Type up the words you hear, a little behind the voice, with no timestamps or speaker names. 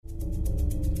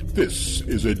This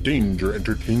is a Danger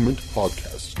Entertainment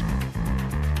podcast.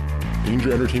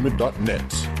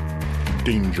 DangerEntertainment.net.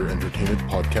 Danger Entertainment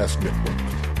Podcast Network.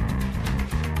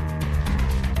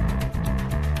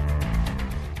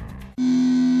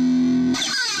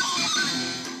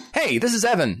 Hey, this is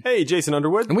Evan. Hey, Jason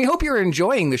Underwood. And we hope you're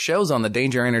enjoying the shows on the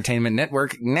Danger Entertainment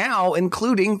Network, now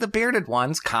including the Bearded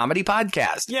Ones comedy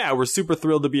podcast. Yeah, we're super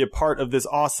thrilled to be a part of this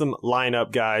awesome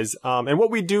lineup, guys. And what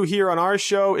we do here on our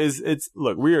show is,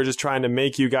 look, we are just trying to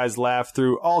make you guys laugh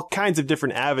through all kinds of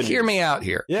different avenues. Hear me out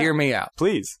here. Yeah. Hear me out.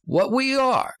 Please. What we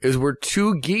are is we're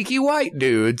two geeky white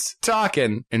dudes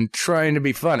talking and trying to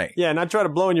be funny. Yeah, not try to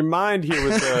blow in your mind here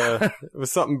with with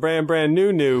something brand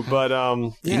new, but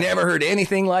You never heard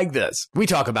anything like this. We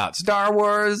talk about Star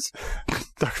Wars.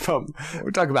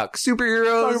 We're talking about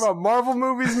superheroes. Talking about Marvel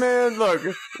movies, man. Look,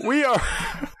 we're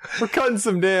cutting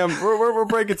some we're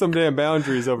breaking some damn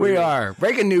boundaries over here. We are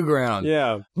breaking new ground.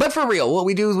 Yeah. But for real, what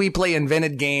we do is we play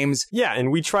invented games. Yeah,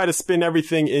 and we try to spin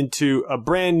everything into a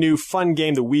brand new fun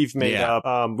game that we've made up.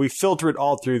 We filter it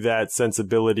all through that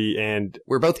sensibility, and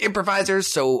we're both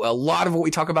improvisers, so a lot of what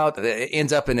we talk about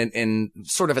ends up in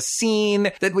sort of a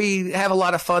scene that we have a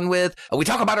lot of fun with. We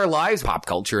talk about our lives, pop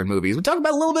culture, and movies. We talk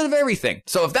about a little bit of everything.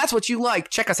 So if that's what you like,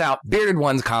 check us out, Bearded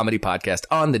Ones Comedy Podcast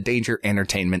on the Danger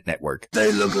Entertainment Network.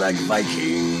 They look like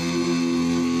Vikings.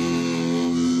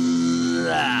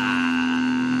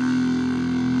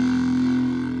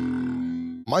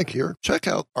 Mike here. Check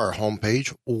out our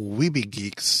homepage,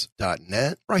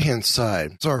 weebiegeeks.net. Right-hand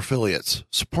side, it's our affiliates.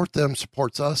 Support them,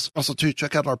 supports us. Also, too,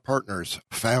 check out our partners,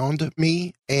 Found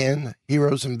Me and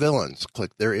Heroes and Villains.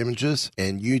 Click their images,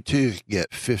 and you, too,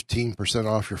 get 15%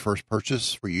 off your first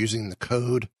purchase for using the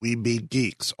code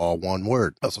WeebieGeeks, all one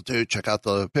word. Also, too, check out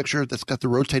the picture that's got the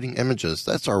rotating images.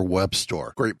 That's our web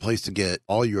store. Great place to get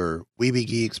all your Weebie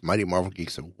Geeks, Mighty Marvel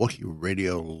Geeks, and Wookiee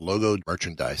Radio logoed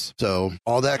merchandise. So,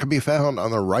 all that can be found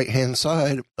on the right-hand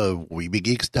side of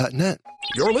WeebieGeeks.net.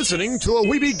 You're listening to a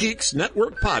Weebie Geeks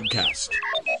Network podcast.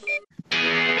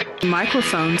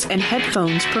 Microphones and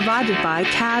headphones provided by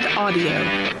CAD Audio.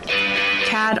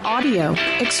 CAD Audio,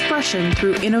 expression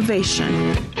through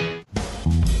innovation.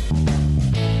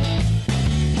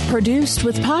 Produced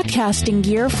with podcasting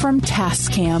gear from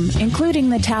Tascam,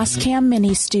 including the Tascam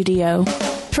Mini Studio.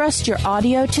 Trust your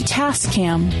audio to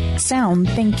Tascam. Sound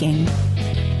thinking.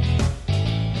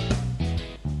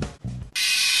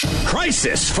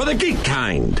 Crisis for the geek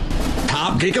kind.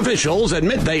 Top geek officials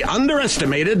admit they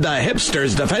underestimated the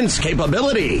hipsters' defense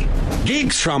capability.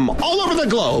 Geeks from all over the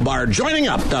globe are joining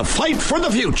up to fight for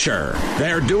the future.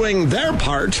 They're doing their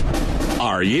part.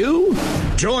 Are you?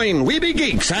 Join Weebie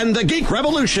Geeks and the Geek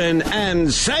Revolution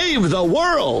and save the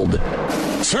world.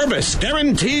 Service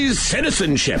guarantees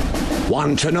citizenship.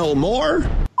 Want to know more?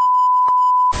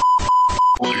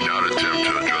 Do not attempt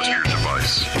to adjust your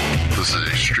device. This is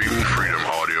a Streaming Freedom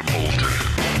audio bulletin.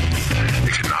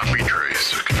 It cannot be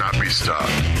traced, it cannot be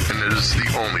stopped, and it is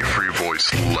the only free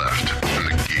voice left in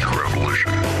the Geek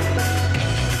Revolution.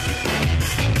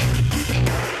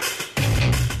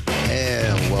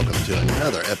 And welcome to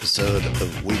another episode of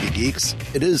Weebie Geeks.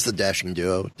 It is the dashing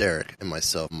duo, Derek and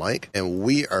myself, Mike, and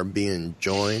we are being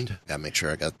joined, gotta make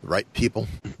sure I got the right people,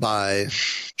 by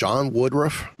John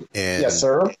Woodruff and yes,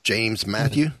 sir. James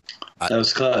Matthew. That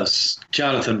was close.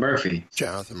 Jonathan Murphy,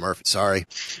 sorry.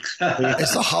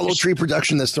 It's the Hollow Tree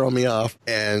production that's throwing me off.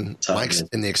 And Mike's,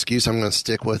 and the excuse I'm going to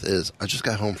stick with is I just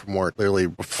got home from work literally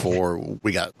before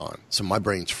we got on. So my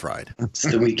brain's fried. It's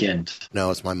the weekend.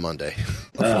 No, it's my Monday.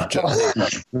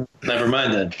 Never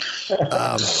mind then.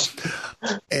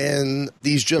 And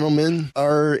these gentlemen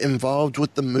are involved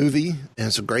with the movie, and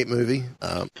it's a great movie,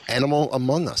 Animal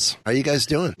Among Us. How are you guys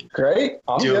doing? Great.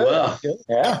 I'm doing good. well. Good.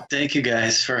 Yeah. Thank you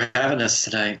guys for having us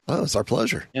tonight. Oh, it's our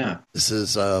pleasure. Yeah. This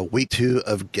is week 2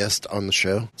 of guests on the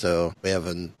show. So we have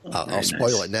I'll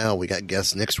spoil it now. We got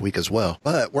guests next week as well.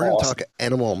 But we're going to talk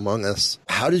Animal Among Us.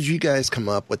 How did you guys come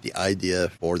up with the idea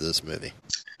for this movie?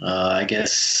 I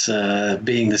guess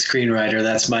being the screenwriter,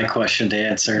 that's my question to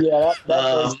answer.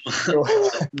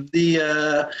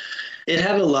 Yeah, it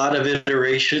had a lot of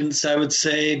iterations, I would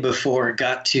say, before it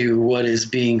got to what is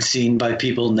being seen by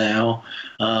people now.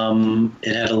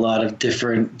 It had a lot of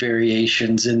different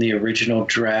variations in the original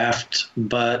draft,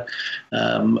 but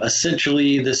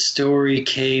essentially the story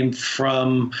came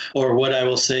from, or what I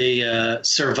will say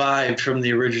survived from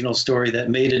the original story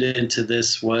that made it into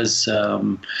this was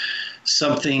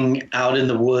something out in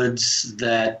the woods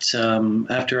that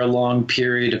after a long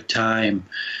period of time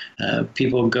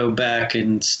people go back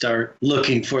and start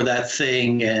looking for that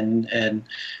thing and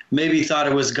maybe thought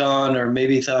it was gone or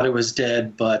maybe thought it was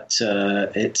dead, but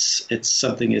it's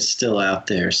something is still out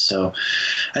there. So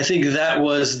I think that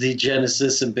was the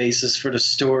genesis and basis for the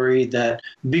story that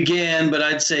began, but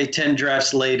I'd say 10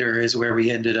 drafts later is where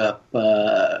we ended up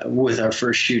with our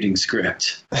first shooting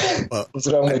script. Was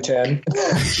it only 10?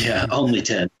 Yeah, only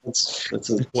 10. That's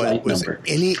a light was number.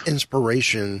 Any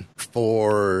inspiration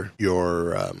for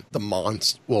your the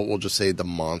monster? Well, we'll just say the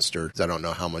monster, because I don't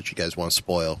know how much you guys want to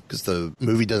spoil, because the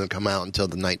movie doesn't come out until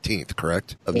the 19th,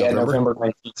 correct? Of November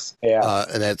 19th. Yeah,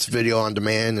 and that's video on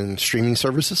demand and streaming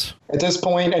services at this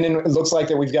point. And then it looks like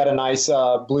that we've got a nice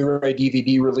Blu-ray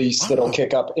DVD release that'll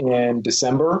kick up in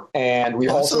December, and we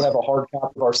also have a hard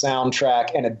copy of our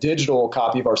soundtrack and a digital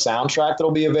copy of our soundtrack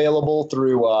that'll be available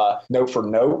through Note for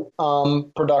Note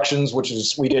Productions, which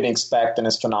is we didn't expect and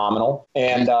is phenomenal.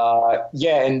 And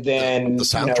and then the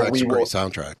soundtrack's a great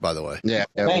soundtrack, by the way. Yeah,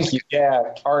 thank you. Yeah,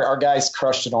 our guys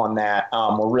crushed it on that.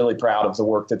 We're really proud of the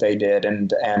work that they did,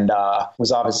 and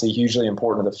was obviously hugely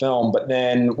important to the film. But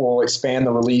then we'll expand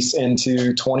the release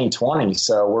into 2020,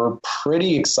 so we're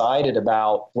pretty excited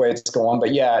about where it's going.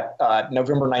 But yeah,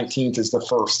 November 19th is the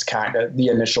first kind of the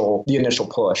initial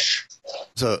push.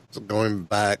 So going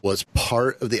back, was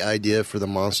part of the idea for the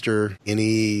monster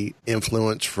any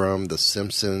influence from the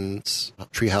Simpsons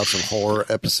Treehouse of Horror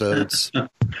episodes?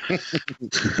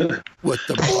 With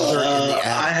the brother in the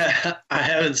attic? I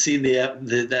haven't seen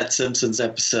that Simpsons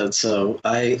episode, so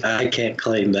I can't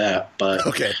claim that. But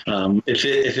okay.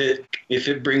 If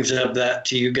it brings up that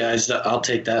to you guys, I'll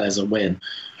take that as a win.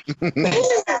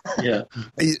 Yeah,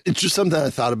 it's just something I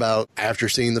thought about after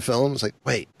seeing the film. It's like,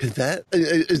 wait, is that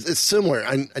it's similar?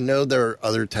 I know there are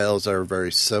other tales that are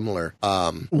very similar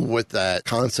with that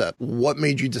concept. What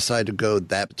made you decide to go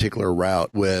that particular route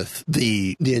with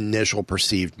the initial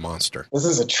perceived monster? This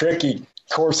is a tricky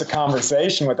course of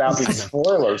conversation without these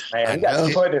spoilers, man. You got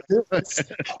to put it through this.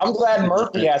 I'm glad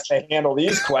Murphy has to handle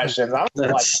these questions. I'm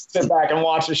just like, sit back and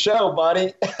watch the show,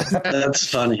 buddy. That's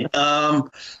funny.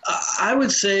 I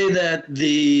would say that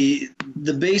the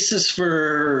basis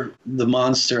for the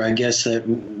monster, I guess, that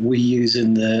we use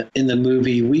in the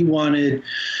movie,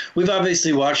 we've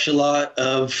obviously watched a lot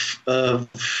of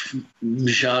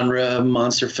genre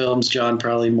monster films, John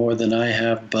probably more than I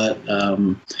have, but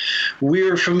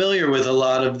we're familiar with a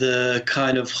lot of the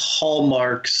kind of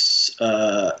hallmarks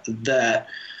that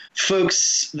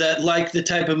folks that like the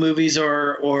type of movies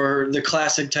or the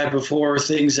classic type of horror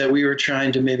things that we were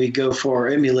trying to maybe go for or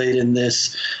emulate in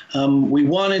this. We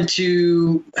wanted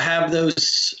to have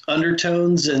those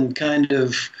undertones and kind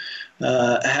of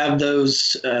have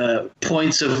those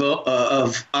points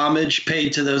of homage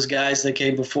paid to those guys that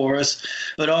came before us,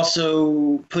 but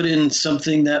also put in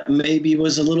something that maybe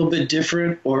was a little bit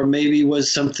different, or maybe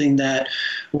was something that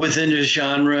within the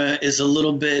genre is a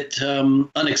little bit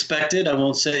unexpected. I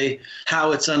won't say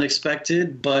how it's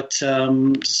unexpected, but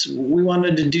we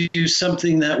wanted to do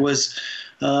something that was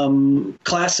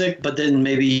classic, but then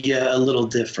maybe a little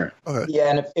different. Okay.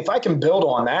 Yeah, and if I can build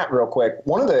on that real quick,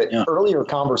 one of the earlier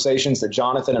conversations that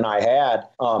Jonathan and I had,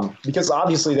 because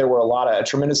obviously there were a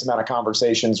tremendous amount of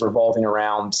conversations revolving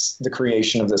around the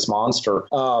creation of this monster,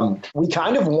 we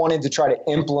kind of wanted to try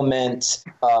to implement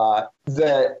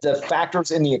the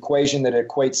factors in the equation that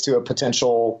equates to a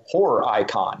potential horror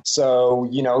icon. So,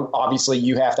 obviously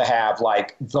you have to have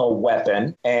like the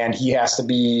weapon, and he has to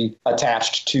be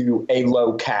attached to a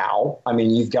locale. I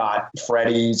mean, you've got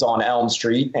Freddy's on Elm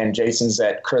Street and Jason's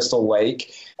at Crystal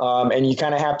Lake. And you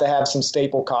kind of have to have some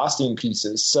staple costume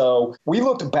pieces. So we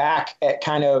looked back at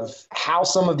kind of how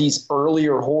some of these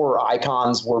earlier horror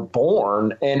icons were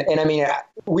born. And I mean,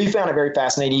 we found it very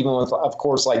fascinating, even with, of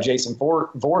course, like Jason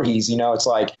Voorhees. It's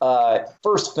like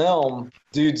first film,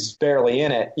 dude's barely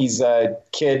in it. He's a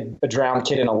drowned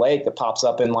kid in a lake that pops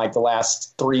up in like the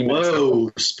last 3 minutes.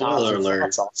 Whoa, spoiler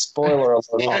alert. Spoiler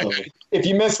alert. If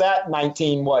you missed that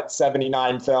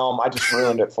 79 film, I just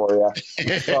ruined it for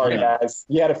you. Sorry, guys.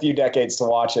 You had a few decades to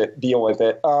watch it. Deal with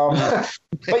it.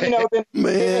 But then,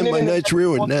 my night's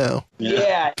ruined now.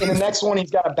 Yeah. In the next one,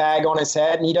 he's got a bag on his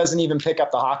head, and he doesn't even pick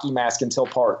up the hockey mask until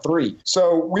part 3.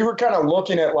 So we were kind of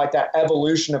looking at like that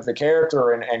evolution of the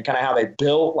character and kind of how they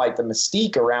built like the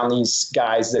mystique around these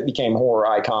guys that became horror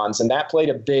icons, and that played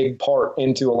a big part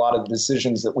into a lot of the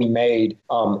decisions that we made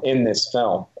in this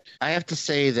film. I have to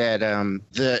say that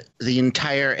the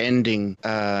entire ending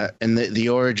and the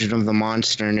origin of the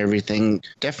monster and everything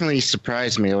definitely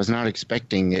surprised me. I was not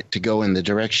expecting it to go in the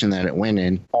direction that it went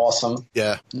in. Awesome.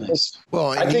 Yeah. Nice.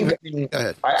 Well,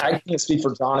 I can't speak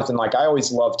for Jonathan. Like, I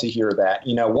always love to hear that.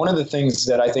 You know, one of the things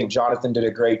that I think Jonathan did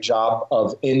a great job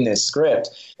of in this script,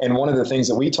 and one of the things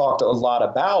that we talked a lot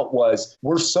about, was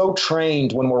we're so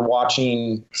trained when we're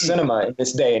watching cinema in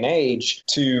this day and age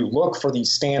to look for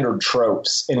these standard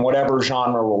tropes in whatever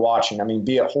genre we're watching. I mean,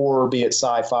 be it horror, be it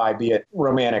sci-fi, be it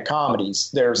romantic comedies.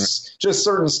 There's just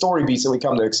certain story beats that we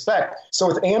come to expect. So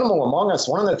with Animal Among Us,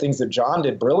 one of the things that John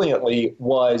did brilliantly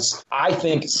was, I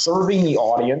think, serving the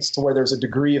audience to where there's a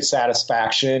degree of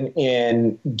satisfaction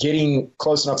in getting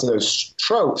close enough to those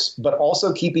tropes, but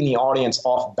also keeping the audience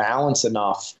off balance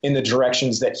enough in the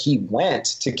directions that he went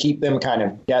to keep them kind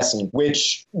of guessing,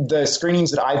 which the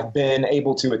screenings that I've been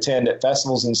able to attend at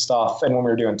festivals and stuff, and when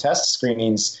we were doing test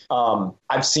screenings,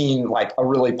 I've seen like a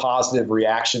really positive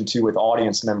reaction to with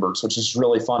audience members, which is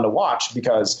really fun to watch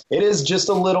because it is just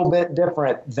a little bit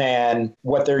different than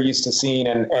what they're used to seeing.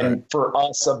 And for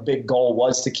us, a big goal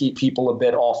was to keep people a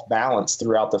bit off balance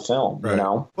throughout the film, you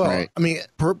know? Well, I mean,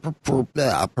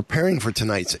 preparing for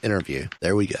tonight's interview,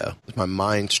 there we go. My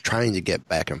mind's trying to get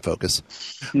back in focus.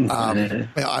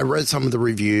 I read some of the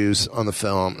reviews on the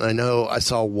film. And I know I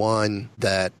saw one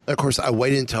that, of course, I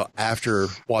waited until after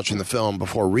watching the film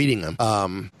before reading them.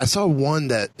 I saw one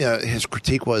that his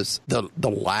critique was the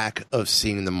lack of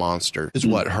seeing the monster is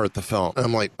what hurt the film. And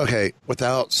I'm like, okay,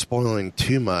 without spoiling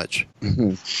too much,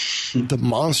 the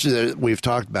monster that we've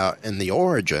talked about in the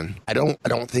origin, I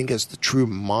don't think is the true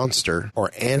monster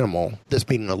or animal that's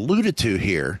being alluded to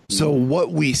here. So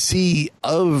what we see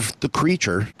of the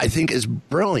creature, I think, is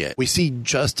brilliant. We see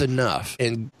just enough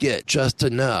and get just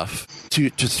enough to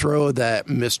throw that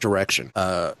misdirection,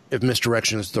 if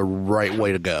misdirection is the right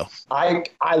way to go.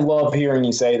 I love hearing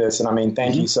you say this, and I mean,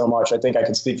 thank you so much. I think I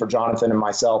can speak for Jonathan and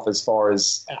myself as far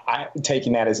as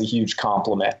taking that as a huge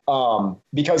compliment,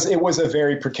 because it was a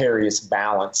very precarious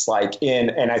balance.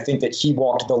 And I think that he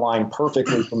walked the line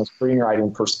perfectly from a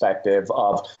screenwriting perspective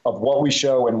of what we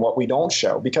show and what we don't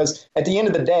show. Because at the end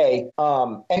of the day,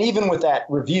 and even with that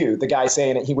review, the guy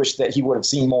saying that he wished that he would have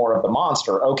seen more of the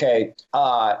monster. Okay,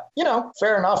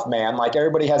 fair enough, man. Like,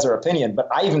 everybody has their opinion, but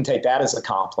I even take that as a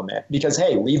compliment because,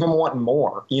 hey, leave them wanting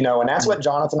more, and that's what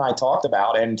Jonathan and I talked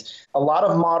about. And a lot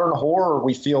of modern horror,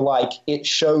 we feel like it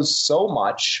shows so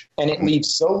much and it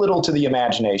leaves so little to the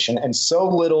imagination and so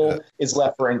little is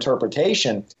left for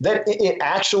interpretation that it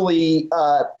actually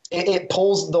it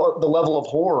pulls the level of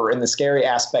horror and the scary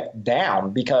aspect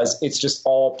down because it's just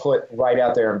all put right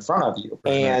out there in front of you.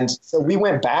 And so we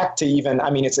went back to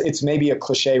it's maybe a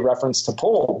cliche reference to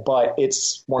pull, but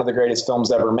it's one of the greatest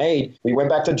films ever made. We went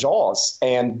back to Jaws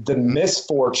and the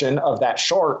misfortune of that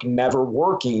shark never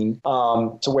working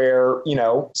to where,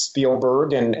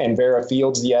 Spielberg and Vera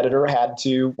Fields, the editor, had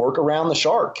to work around the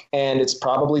shark. And it's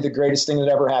probably the greatest thing that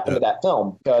ever happened to that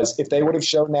film, because if they would have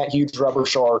shown that huge rubber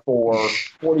shark for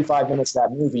 45 minutes of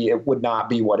that movie, it would not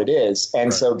be what it is.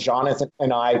 And so Jonathan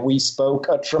and we spoke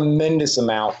a tremendous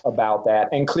amount about that,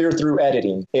 and clear through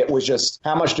editing. It was just,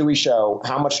 how much do we show?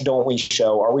 How much don't we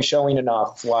show? Are we showing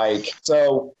enough?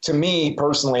 So to me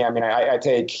personally, I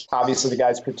take obviously the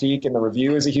guy's critique and the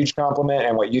review is a huge compliment,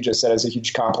 and what you just said is a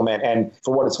huge compliment. And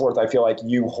for what it's worth, I feel like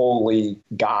you wholly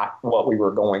got what we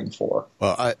were going for.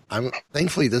 Well, I'm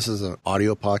thankfully this is an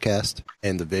audio podcast,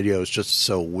 and the video is just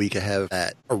so we can have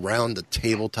that around the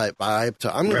table type vibe. So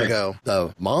I'm going to go,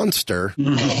 the monster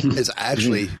is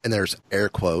actually, and there's air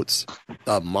quotes,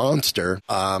 the monster,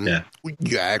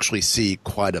 you actually see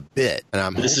quite a bit.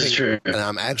 And this is true. And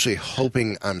I'm actually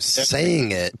hoping I'm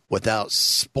saying it without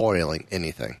spoiling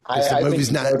anything.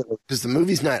 Because the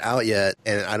movie's not out yet,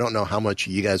 and I don't know how much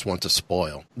you guys want to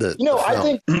spoil the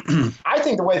film. I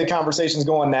think the way the conversation's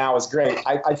going now is great.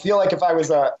 I feel like if I was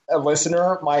a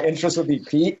listener, my interest would be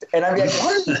piqued, and I'd be like,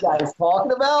 what are you guys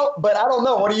talking about? But I don't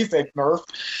know. What do you think, Murph?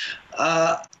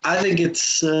 I think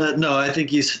it's I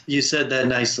think you said that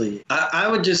nicely. I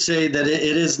would just say that it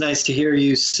is nice to hear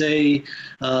you say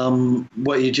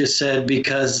what you just said,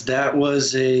 because that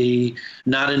was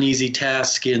not an easy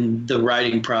task in the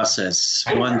writing process.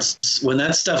 When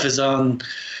that stuff is on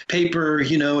paper,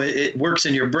 it works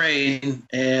in your brain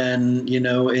and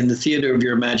in the theater of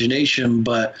your imagination,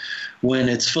 but when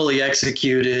it's fully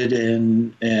executed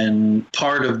and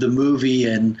part of the movie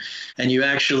and you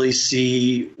actually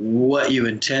see what you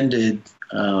intended,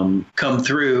 come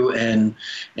through and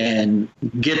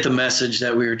get the message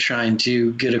that we were trying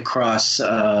to get across.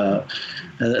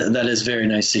 That is very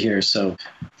nice to hear. So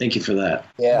thank you for that.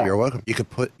 Yeah, you're welcome. You could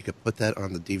put that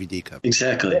on the DVD cover.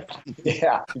 Exactly.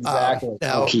 Yeah, exactly.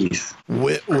 Now, Keith.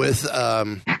 with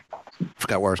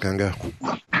forgot where I was going to go.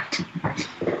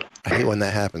 I hate when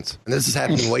that happens. And this is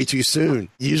happening way too soon.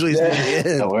 Usually it's near the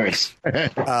end. No worries.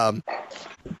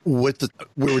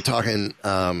 We were talking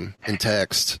in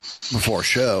text before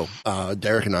show,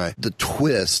 Derek and I, the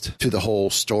twist to the whole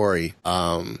story,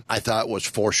 I thought was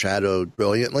foreshadowed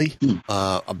brilliantly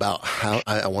about how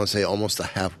I want to say almost the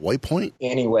halfway point.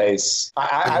 Anyways,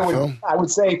 I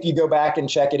would say if you go back and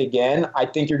check it again, I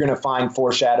think you're going to find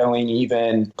foreshadowing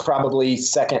even probably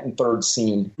second and third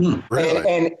scene. Really?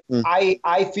 And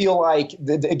I feel like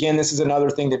again, this is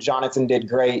another thing that Jonathan did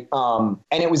great. And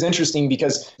it was interesting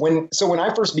because when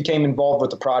I first became involved with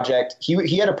the project,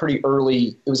 he had a pretty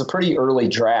early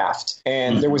draft,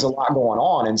 and there was a lot going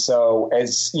on. And so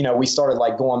as you know, we started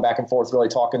like going back and forth, really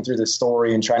talking through the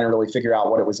story and trying to really figure out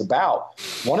what it was about.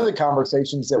 One of the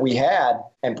conversations that we had,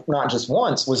 and not just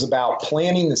once, was about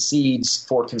planting the seeds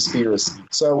for conspiracy.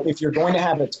 So if you're going to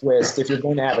have a twist, if you're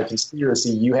going to have a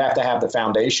conspiracy, you have to have the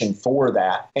foundation for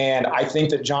that. And I think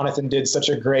that Jonathan did such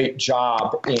a great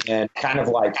job in kind of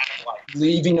like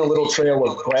leaving a little trail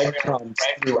of breadcrumbs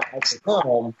throughout the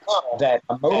film that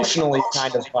emotionally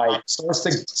kind of like starts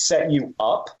to set you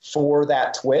up for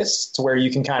that twist to where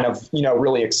you can kind of, you know,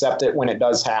 really accept it when it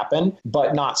does happen,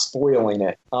 but not spoiling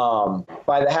it.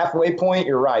 By the halfway point,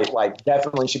 you're right. Like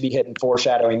definitely should be hitting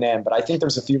foreshadowing then, but I think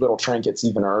there's a few little trinkets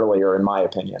even earlier, in my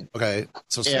opinion. Okay.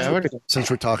 So since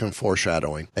we're talking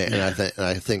foreshadowing, and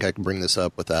I think I can bring this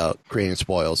up without creating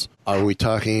spoils, are we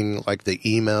talking like the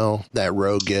email that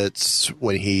Rogue gets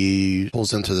when he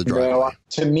pulls into the driveway? No,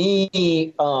 to me,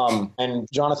 and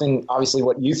Jonathan, obviously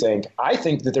what you think, I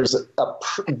think that there's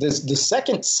the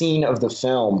second scene of the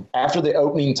film after the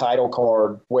opening title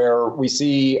card where we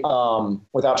see,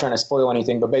 without trying to spoil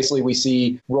anything, but basically we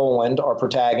see Roland, our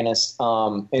protagonist,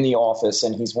 in the office,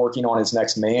 and he's working on his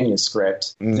next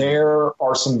manuscript. There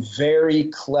are some very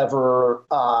clever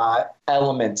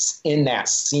elements in that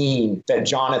scene that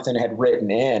Jonathan had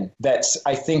written in that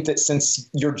I think that since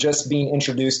you're just being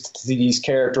introduced to these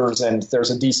characters and there's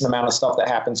a decent amount of stuff that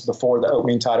happens before the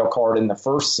opening title card in the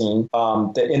first scene,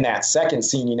 that in that second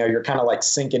scene, you know, you're kind of like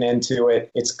sinking into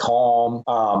it. It's calm.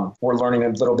 We're learning a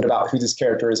little bit about who this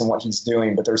character is and what he's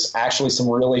doing, but there's actually some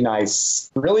really nice,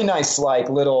 like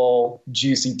little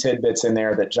juicy tidbits in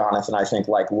there that Jonathan, I think,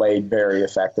 like laid very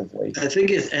effectively. I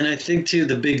think too,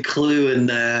 the big clue in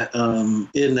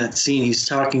that scene he's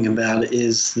talking about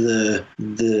is the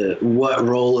what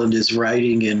Roland is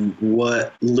writing and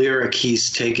what lyric he's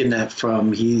taken that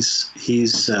from. He's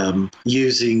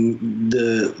using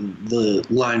the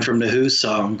line from the Who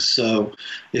song. So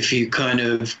if you kind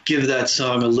of give that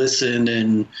song a listen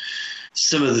and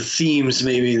some of the themes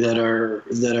maybe that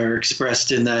are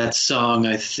expressed in that song,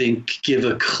 I think give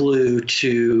a clue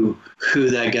to who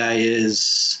that guy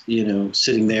is, you know,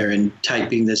 sitting there and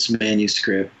typing this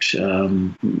manuscript.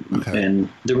 And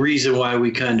the reason why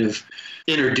we kind of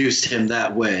introduced him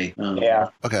that way.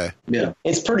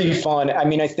 It's pretty fun. I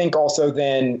mean, I think also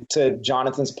then to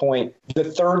Jonathan's point, the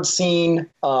third scene,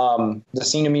 the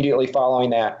scene immediately following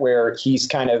that, where he's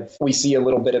we see a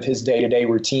little bit of his day-to-day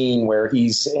routine where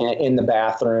he's in the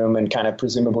bathroom and kind of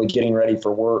presumably getting ready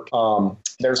for work.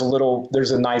 There's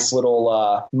a nice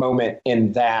little moment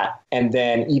in that. And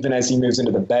then even as he moves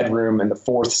into the bedroom in the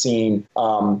fourth scene,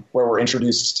 where we're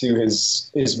introduced to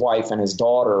his wife and his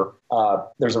daughter,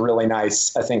 there's a really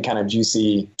nice, I think, kind of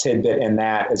juicy tidbit in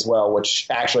that as well, which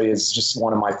actually is just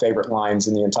one of my favorite lines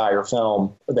in the entire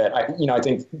film that I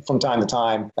think from time to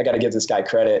time, I got to give this guy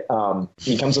credit.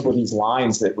 He comes up with these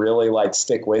lines that really like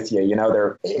stick with you. You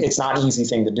know, it's not an easy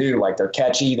thing to do. Like they're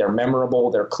catchy, they're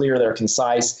memorable, they're clear, they're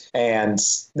concise, and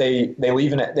they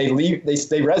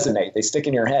resonate. They stick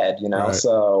in your head, you know? Right.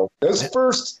 So those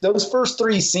first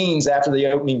three scenes after the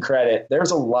opening credit,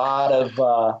 there's a lot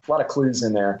of clues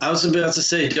in there. I was about to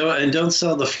say, don't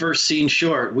sell the first scene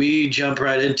short. We jump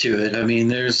right into it. I mean,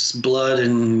 there's blood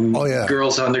and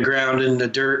girls on the ground in the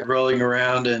dirt rolling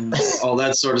around and all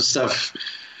that sort of stuff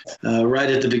right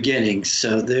at the beginning.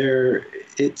 So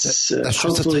it's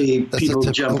hopefully people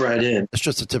jump right in. It's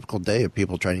just a typical day of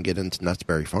people trying to get into Knott's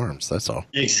Farms. That's all.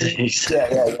 Exactly.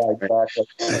 Exactly.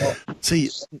 See,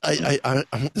 I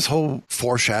this whole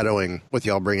foreshadowing with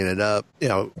y'all bringing it up,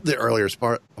 the earlier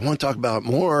part, I want to talk about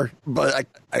more, but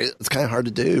it's kind of hard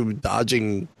to do,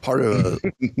 dodging part of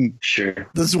it. Sure.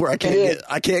 This is where I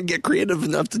can't get creative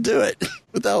enough to do it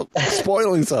without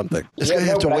spoiling something. It's going to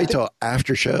have to wait till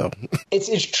after show.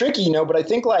 It's tricky, but I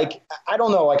think, I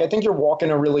don't know, I think you're walking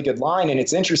a really good line, and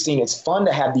it's interesting. It's fun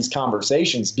to have these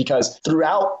conversations because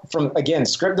throughout, from, again,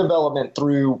 script development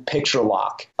through picture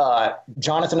lock,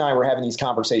 Jonathan and I were having these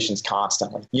conversations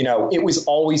constantly. It was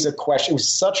always a question. It was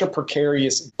such a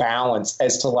precarious balance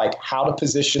as to how to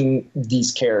position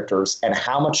these characters and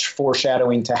how much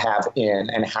foreshadowing to have in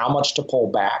and how much to pull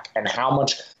back and how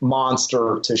much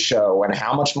monster to show and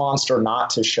how much monster not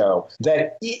to show.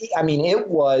 That, it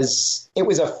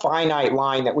was a finite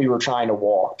line that we were trying to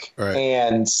walk. Right.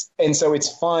 And so it's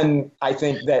fun. I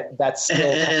think that's still.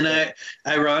 And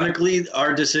ironically,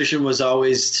 our decision was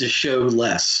always to show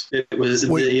less. It was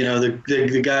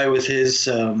the guy with his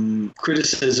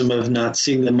criticism of not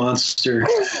seeing the monster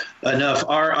enough.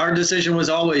 Our decision was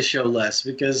always show less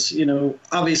because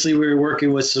obviously we were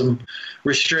working with some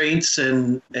restraints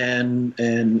and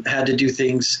had to do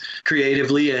things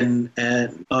creatively and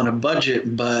on a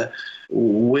budget, but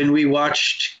when we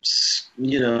watched,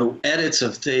 edits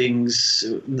of things,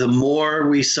 the more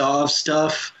we saw of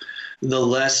stuff, the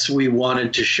less we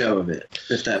wanted to show of it,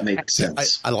 if that makes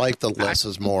sense. I like the less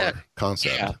is more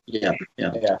concept. Yeah.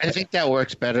 I think that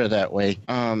works better that way.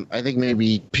 I think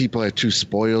maybe people are too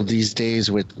spoiled these days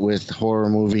with horror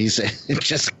movies and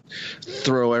just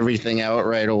throw everything out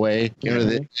right away.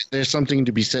 There's something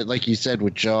to be said, like you said,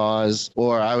 with Jaws,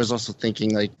 or I was also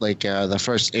thinking like the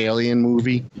first Alien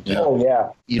movie. Yeah. Oh yeah.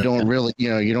 You don't really,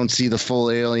 you don't see the full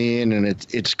alien, and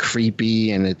it's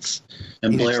creepy, and it's.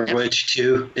 And Blair Witch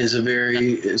 2 is a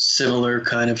very similar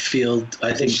kind of field,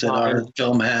 I think, that our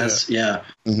film has. Yeah.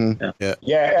 Mm-hmm.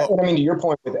 Yeah. And to your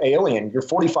point with Alien, you're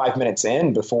 45 minutes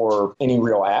in before any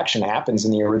real action happens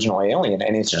in the original Alien,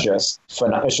 and it's just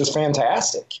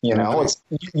fantastic. It's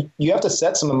you have to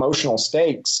set some emotional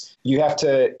stakes. You have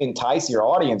to entice your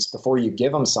audience before you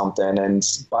give them something. And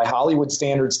by Hollywood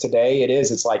standards today,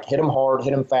 it's like hit them hard,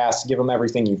 hit them fast, give them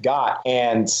everything you've got.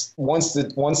 And once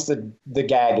the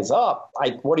gag is up,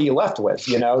 what are you left with?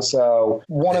 So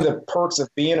one of the perks of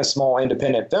being a small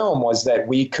independent film was that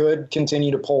we could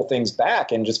continue to pull things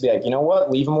back and just be like, you know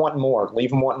what, leave them wanting more,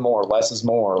 less is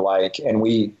more.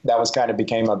 That was kind of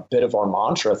became a bit of our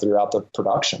mantra throughout the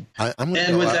production.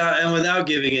 Without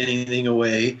giving anything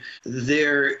away,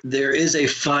 there is a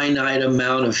finite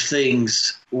amount of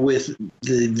things with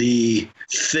the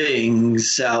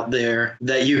things out there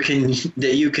that you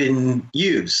can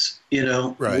use.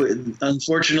 Right.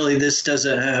 Unfortunately, this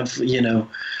doesn't have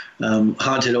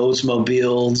haunted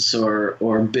Oldsmobiles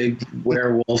or big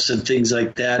werewolves and things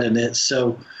like that in it.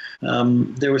 So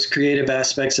there was creative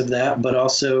aspects of that, but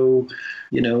also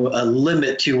a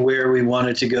limit to where we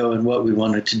wanted to go and what we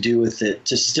wanted to do with it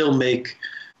to still make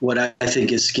what I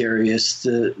think is scariest,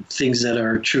 the things that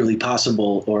are truly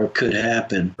possible or could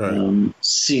happen,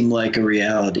 seem like a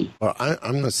reality. Well, I'm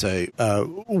going to say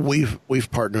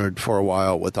we've partnered for a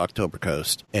while with October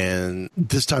Coast, and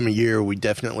this time of year we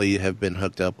definitely have been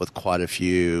hooked up with quite a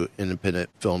few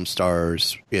independent film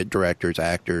stars, be it directors,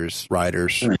 actors,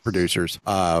 writers, producers,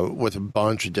 with a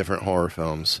bunch of different horror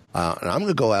films. And I'm going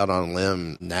to go out on a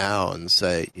limb now and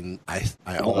say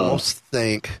I almost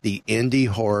think the indie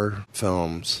horror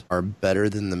films are better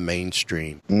than the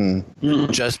mainstream,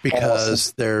 just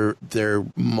because they're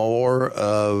more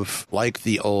of like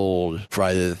the old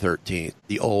Friday the 13th,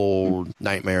 the old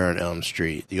Nightmare on Elm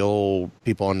Street, the old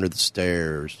People Under the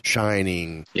Stairs,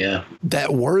 Shining. Yeah,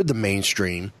 that were the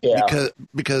mainstream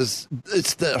because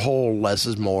it's that whole less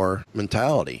is more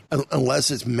mentality.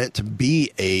 Unless it's meant to be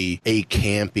a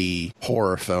campy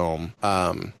horror film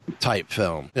type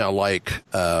film,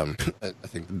 I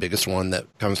think the biggest one that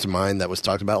comes to mind that was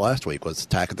talked about last week was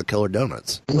Attack of the Killer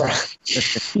Donuts. Right.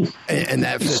 and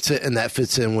that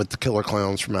fits in with the Killer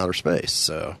Clowns from Outer Space.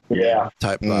 So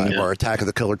type vibe, or Attack of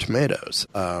the Killer Tomatoes.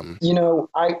 I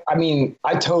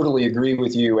totally agree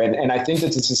with you, and I think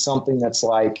that this is something that's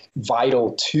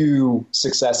vital to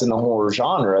success in the horror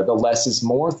genre, the less is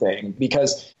more thing,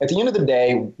 because at the end of the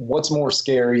day, what's more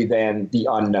scary than the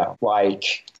unknown?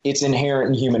 It's inherent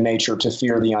in human nature to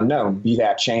fear the unknown, be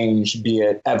that change, be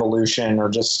it evolution, or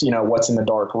just, what's in the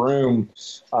dark room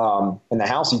in the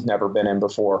house you've never been in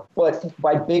before. But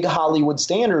by big Hollywood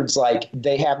standards, like,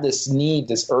 they have this need,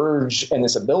 this urge, and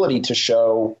this ability to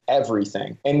show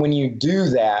everything. And when you do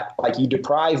that, like, you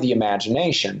deprive the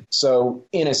imagination. So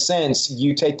in a sense,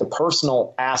 you take the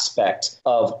personal aspect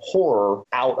of horror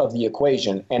out of the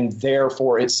equation, and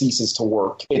therefore it ceases to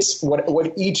work. It's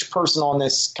what each person on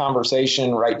this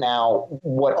conversation right now,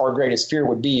 what our greatest fear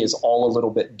would be, is all a little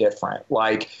bit different.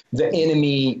 Like, the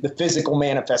enemy, the physical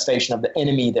manifestation of the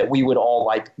enemy that we would all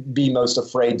like be most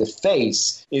afraid to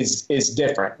face is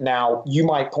different. Now, you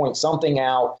might point something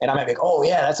out and I might be like, oh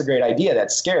yeah, that's a great idea,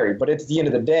 that's scary. But at the end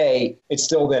of the day, it's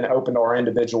still then open to our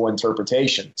individual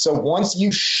interpretation. So once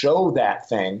you show that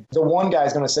thing, the one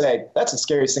guy's going to say, that's the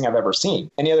scariest thing I've ever seen.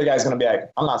 And the other guy's going to be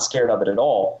like, I'm not scared of it at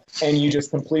all. And you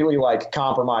just completely like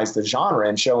compromise the genre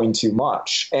and showing too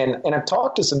much. And I've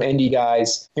talked to some indie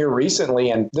guys here recently,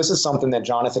 and this is something that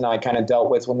Jonathan and I kind of dealt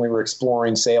with when we were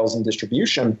exploring sales and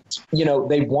distribution.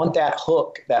 They want that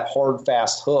hook, that hard,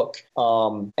 fast hook,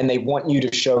 and they want you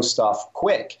to show stuff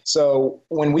quick. So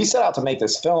when we set out to make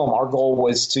this film, our goal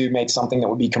was to make something that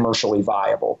would be commercially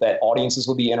viable, that audiences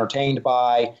would be entertained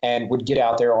by and would get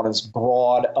out there on as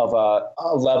broad of a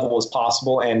level as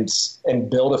possible and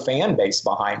build a fan base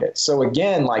behind it. So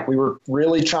again, like, we were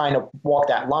really trying to walk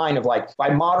that line of like, by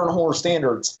modern horror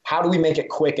standards, how do we make it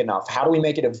quick enough? How do we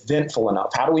make it eventful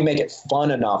enough? How do we make it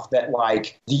fun enough that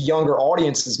like the younger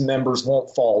audience's members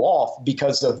won't fall off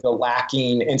because of the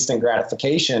lacking instant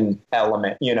gratification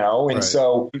element, And right.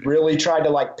 So we really tried to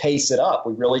like pace it up.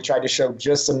 We really tried to show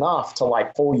just enough to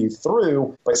like pull you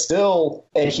through, but still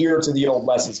adhere to the old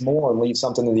less is more and leave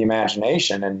something to the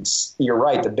imagination. And you're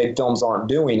right, the big films aren't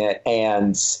doing it.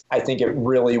 And I think it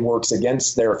really works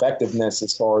against their effectiveness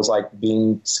as far as like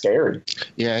being scary.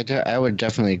 Yeah, I would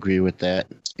definitely agree with that.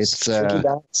 It's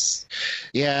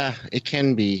yeah, it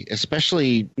can be,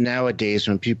 especially nowadays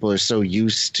when people are so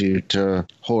used to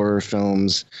horror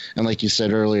films, and like you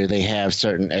said earlier, they have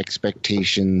certain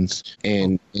expectations.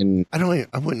 And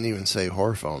I wouldn't even say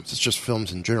horror films. It's just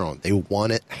films in general. They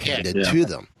want it handed to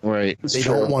them. Right. They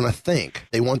don't want to think.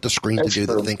 They want the screen to do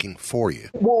the thinking for you.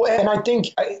 Well, and I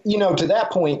think, to that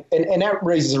point, and that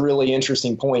raises a really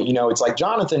interesting point. It's like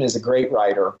Jonathan is a great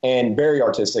writer and very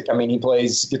artistic. I mean, he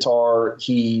plays guitar,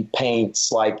 he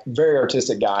paints, like, very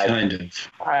artistic guy. Kind of.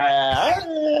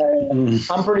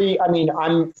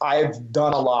 I've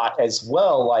done a lot as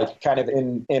well, like, kind of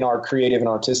in our creative and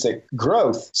artistic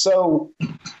growth. So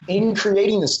in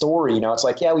creating the story, it's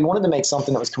like, yeah, we wanted to make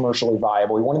something that was commercially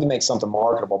viable. We wanted to make something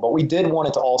marketable, but we did want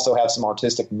it to also have some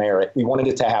artistic merit. We wanted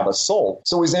it to have a soul.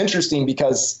 So it was interesting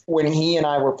because when he and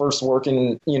I were first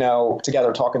working,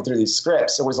 together talking through these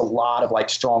scripts, there was a lot of like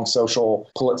strong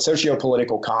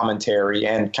socio-political commentary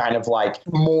and kind of like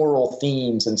moral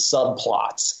themes and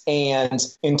subplots. And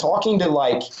in talking to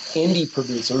like indie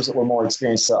producers that were more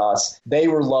experienced to us, they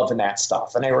were loving that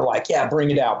stuff. And they were like, yeah, bring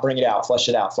it out, flesh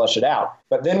it out.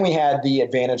 But then we had the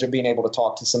advantage of being able to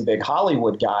talk to some big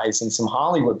Hollywood guys and some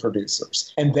Hollywood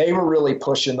producers. And they were really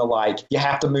pushing the like, you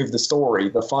have to move the story,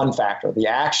 the fun factor, the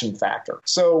action factor.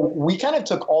 So we kind of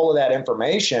took all of that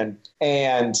information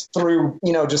and through,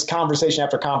 just conversation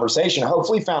after conversation,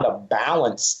 hopefully found a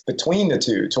balance between the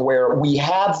two to where we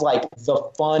have like the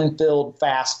fun-filled,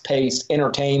 fast-paced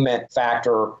entertainment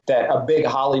factor that a big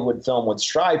Hollywood film would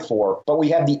strive for. But we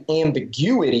have the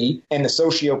ambiguity and the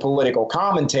socio-political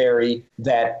commentary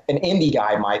that an indie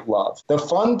guy might love. The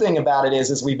fun thing about it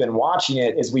is, as we've been watching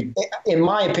it, is in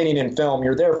my opinion, in film,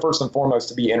 you're there first and foremost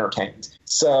to be entertained.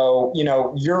 So,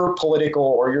 your political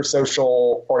or your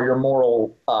social or your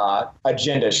moral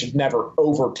agenda should never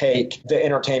overtake the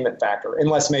entertainment factor,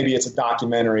 unless maybe it's a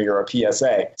documentary or a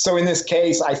PSA. So in this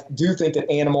case, I do think that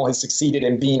Animal has succeeded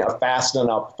in being a fast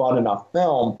enough, fun enough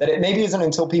film that it maybe isn't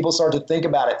until people start to think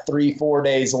about it 3-4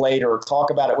 days later or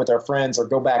talk about it with their friends or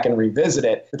go back and revisit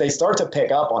it, that they start to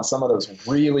pick up on some of those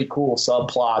really cool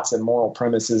subplots and moral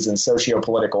premises and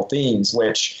socio-political themes,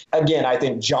 which, again, I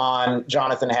think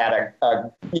Jonathan had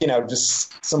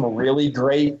just some really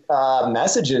great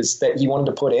messages that he wanted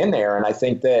to put in there. And I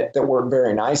think that worked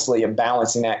very nicely in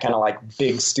balancing that kind of like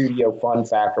big studio fun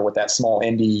factor with that small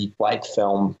indie like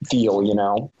film feel,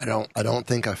 I don't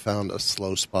think I found a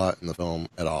slow spot in the film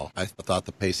at all. I thought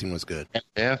the pacing was good.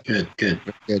 Yeah. Good.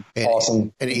 And,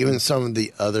 awesome. And even some of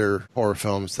the other horror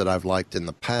films that I've liked in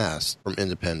the past from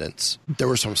Independence, there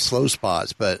were some slow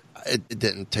spots, but it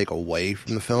didn't take away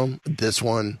from the film. This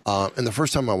one, and the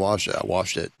first time I watched it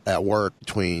watched it at work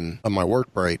between my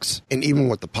work breaks. And even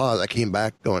with the pause, I came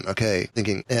back going, okay,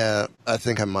 thinking, yeah, I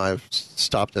think I might have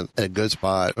stopped at a good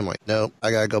spot. I'm like, nope,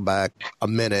 I got to go back a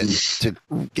minute to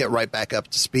get right back up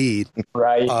to speed.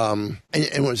 Right. And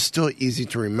it was still easy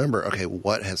to remember, okay,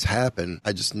 what has happened?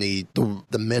 I just need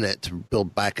the minute to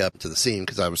build back up to the scene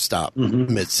because I was stopped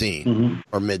mid-scene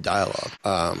or mid-dialogue.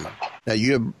 Now,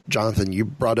 Jonathan, you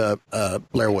brought up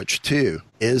Blair Witch 2.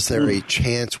 Is there a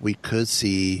chance we could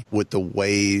see, with the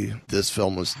way this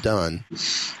film was done,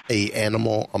 a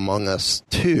Animal Among Us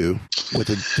 2 with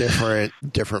a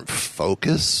different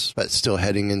focus, but still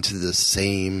heading into the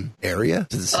same area,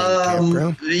 to the same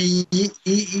campground?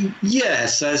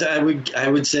 Yes, I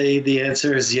would say the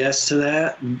answer is yes to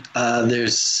that.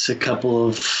 There's a couple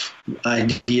of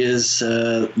ideas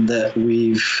that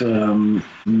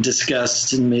we've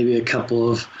discussed, and maybe a couple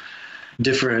of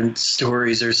different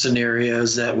stories or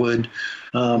scenarios that would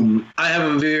I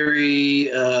have a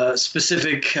very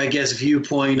specific, I guess,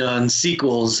 viewpoint on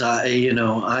sequels.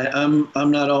 I'm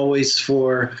not always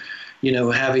for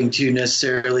having to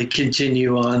necessarily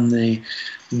continue on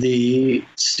the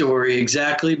story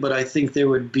exactly, but I think there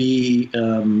would be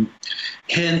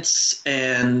hints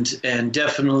and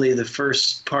definitely the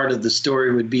first part of the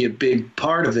story would be a big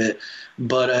part of it.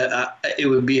 But it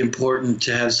would be important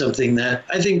to have something that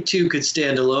I think 2 could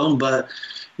stand alone. But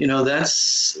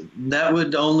that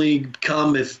would only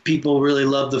come if people really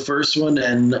love the first one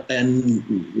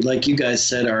and like you guys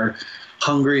said, are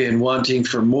hungry and wanting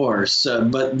for more. So,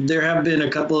 but there have been a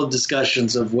couple of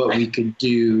discussions of what we could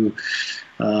do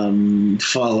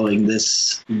following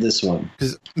this one.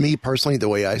 Because me personally, the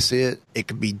way I see it, it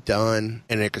could be done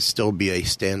and it could still be a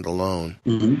standalone.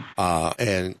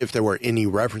 And if there were any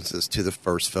references to the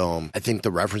first film, I think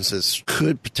the references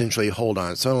could potentially hold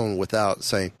on its own without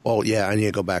saying, well, yeah, I need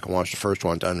to go back and watch the first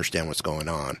one to understand what's going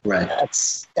on. Right.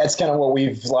 That's kind of what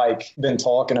we've been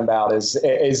talking about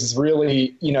is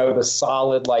really, the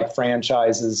solid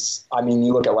franchises. I mean,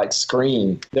 you look at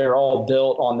Scream, they're all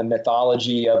built on the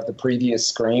mythology of the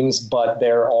previous Screams, but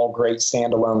they're all great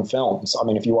standalone films. I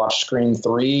mean, if you watch Scream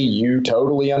 3, you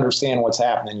totally understand what's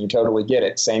happening. You totally get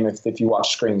it. Same if you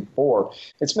watch Scream 4.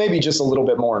 It's maybe just a little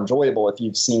bit more enjoyable if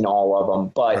you've seen all of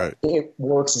them, but it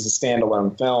works as a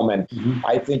standalone film. And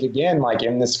I think, again,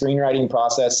 in the screenwriting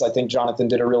process, I think Jonathan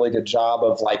did a really good job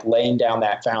of laying down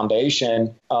that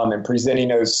foundation and presenting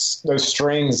those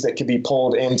strings that could be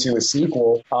pulled into a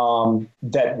sequel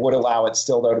that would allow it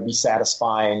still, though, to be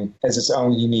satisfying as its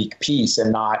own unique piece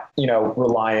and not,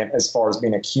 reliant as far as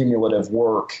being a cumulative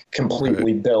work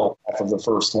completely built off of the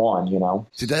first one,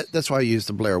 See, that's why I use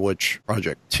the Blair Witch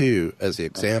Project 2 as the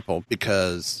example,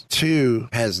 because 2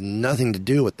 has nothing to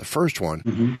do with the first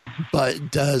one,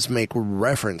 but does make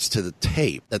reference to the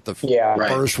tape that the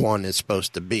first one is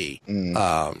supposed to be.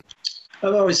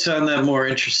 I've always found that more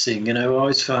interesting, and I've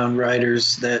always found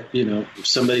writers that,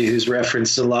 somebody who's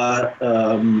referenced a lot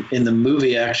in the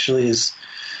movie actually is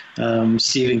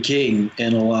Stephen King.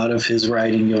 In a lot of his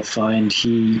writing, you'll find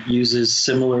he uses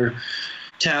similar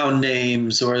town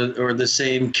names or the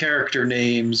same character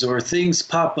names, or things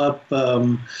pop up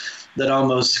that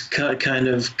almost kind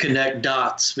of connect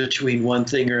dots between one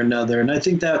thing or another. And I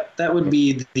think that would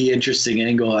be the interesting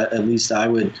angle, at least I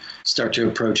would start to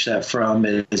approach that from,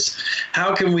 is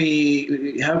how can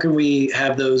we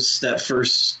have that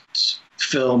first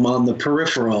film on the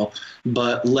peripheral,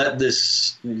 but let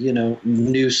this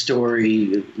new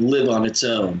story live on its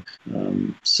own.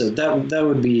 So that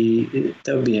would be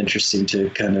interesting to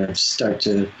kind of start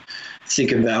to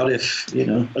think about if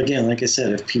again, like I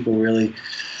said, if people really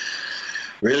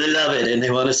love it and they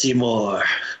want to see more.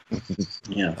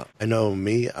 Yeah, I know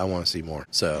me. I want to see more.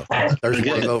 So there's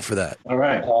one vote for that. All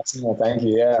right, awesome. Well, thank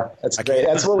you. Yeah, that's great.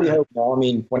 That's what we hope. I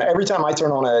mean, every time I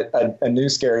turn on a new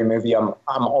scary movie, I'm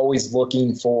always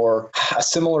looking for a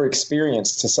similar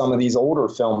experience to some of these older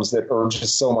films that are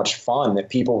just so much fun that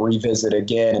people revisit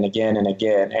again and again and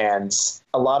again. And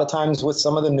a lot of times with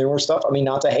some of the newer stuff, I mean,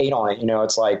 not to hate on it,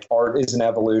 it's art is an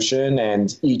evolution,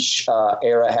 and each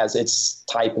era has its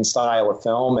type and style of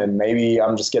film. And maybe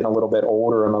I'm just getting a little bit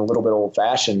older and a little bit old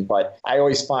fashioned, but I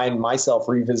always find myself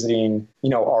revisiting,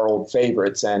 our old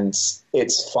favorites, and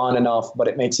it's fun enough, but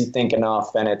it makes you think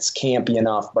enough, and it's campy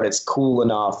enough, but it's cool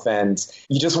enough, and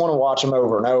you just want to watch them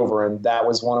over and over. And that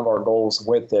was one of our goals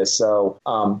with this. So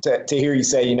to hear you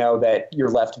say, that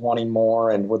you're left wanting more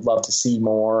and would love to see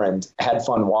more and had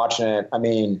fun watching it. I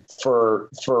mean, for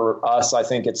us, I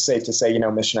think it's safe to say,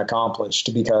 mission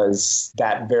accomplished, because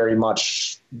that very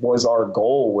much was our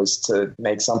goal, was to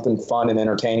make something fun and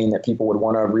entertaining that people would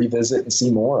want to revisit and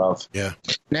see more of. Yeah.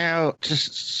 Now, to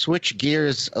switch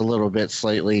gears a little bit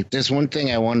slightly, there's one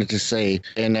thing I wanted to say,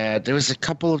 and there was a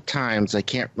couple of times, I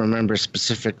can't remember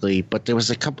specifically, but there was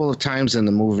a couple of times in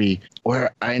the movie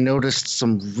where I noticed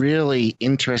some really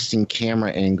interesting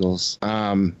camera angles.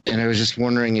 And I was just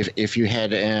wondering if you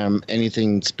had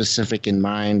anything specific in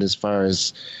mind as far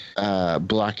as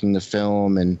blocking the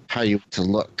film and how you to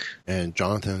look. And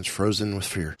Jonathan's frozen with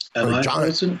fear. Am I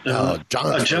frozen?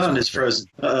 John is frozen.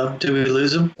 Did we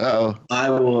lose him? Uh-oh. I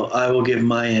will give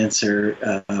my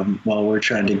answer while we're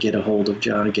trying to get a hold of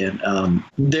John again.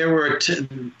 There were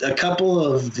a couple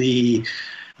of the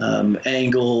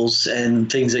angles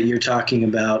and things that you're talking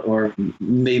about, or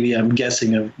maybe I'm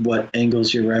guessing of what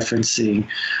angles you're referencing.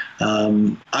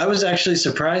 I was actually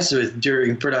surprised with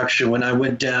during production when I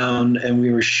went down and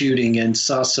we were shooting and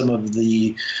saw some of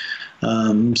the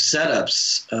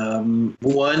setups.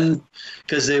 One,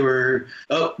 because they were,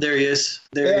 there he is.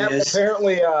 There he is.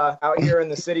 Apparently out here in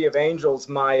the City of Angels,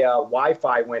 my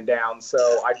Wi-Fi went down, so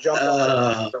I jumped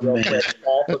on real quick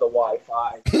off of the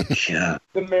Wi-Fi. Yeah.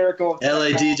 The miracle.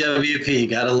 LADWP,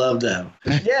 gotta love them.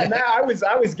 Yeah, no, I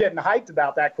was getting hyped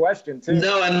about that question too.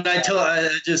 No, and I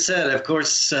just said, of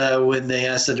course, when they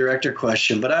asked the director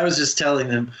question, but I was just telling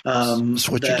them. That's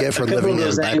what you get for living in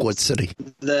a backwoods city.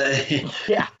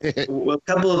 Yeah. A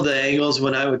couple of the angles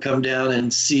when I would come down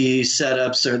and see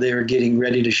setups or they were getting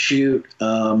ready to shoot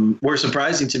were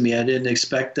surprising to me. I didn't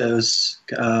expect those.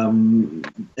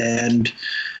 And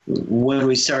when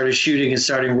we started shooting and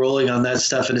starting rolling on that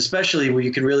stuff, and especially where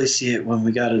you can really see it when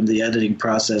we got into the editing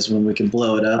process, when we can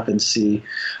blow it up and see,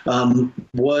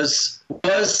 was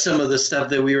some of the stuff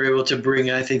that we were able to bring.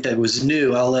 I think that was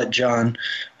new. I'll let John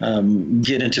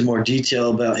get into more detail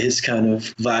about his kind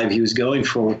of vibe he was going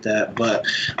for with that. But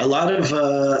a lot of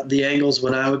the angles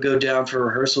when I would go down for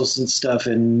rehearsals and stuff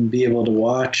and be able to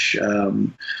watch,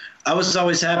 I was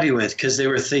always happy with, because they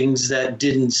were things that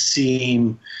didn't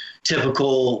seem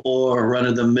typical or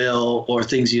run-of-the-mill or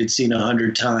things you had seen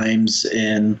 100 times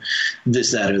in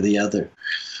this, that, or the other.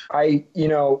 So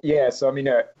I mean,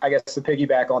 I guess to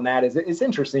piggyback on that is it's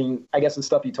interesting, I guess, the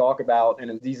stuff you talk about,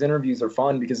 and these interviews are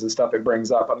fun because of the stuff it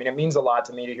brings up. I mean, it means a lot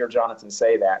to me to hear Jonathan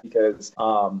say that, because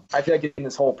I feel like in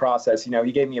this whole process,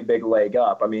 he gave me a big leg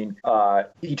up. I mean,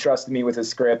 he trusted me with his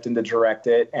script and to direct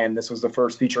it, and this was the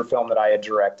first feature film that I had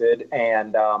directed,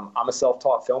 and I'm a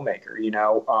self-taught filmmaker,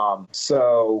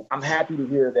 so I'm happy to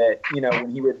hear that,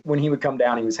 when he would come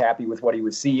down, he was happy with what he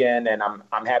was seeing, and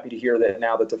I'm happy to hear that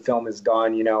now that the film is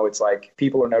done, it's like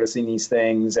people are noticing these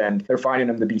things and they're finding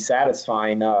them to be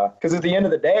satisfying. Because at the end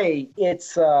of the day,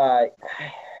 it's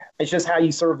just how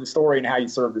you serve the story and how you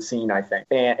serve the scene, I think.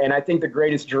 And I think the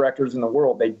greatest directors in the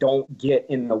world, they don't get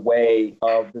in the way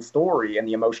of the story and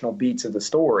the emotional beats of the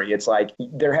story. It's like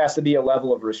there has to be a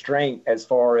level of restraint as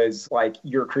far as like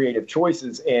your creative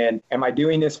choices. And am I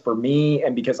doing this for me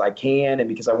and because I can and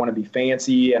because I want to be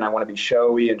fancy and I want to be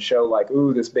showy and show like,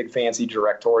 ooh, this big fancy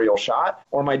directorial shot?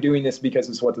 Or am I doing this because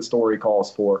it's what the story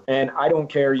calls for? And I don't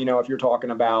care, if you're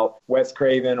talking about Wes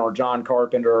Craven or John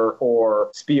Carpenter or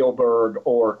Spielberg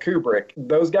or Kubrick,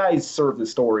 those guys serve the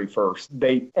story first.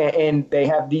 They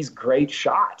have these great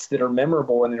shots that are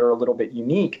memorable and that are a little bit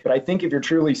unique. But I think if you're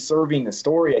truly serving the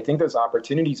story, I think those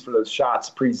opportunities for those shots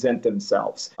present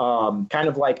themselves. Kind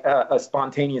of like a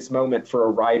spontaneous moment for a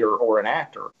writer or an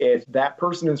actor. If that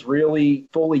person is really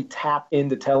fully tapped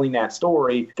into telling that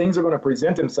story, things are going to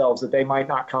present themselves that they might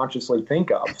not consciously think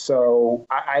of. So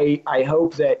I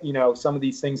hope that, some of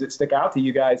these things that stick out to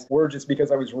you guys were just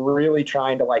because I was really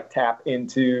trying to like tap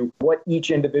into what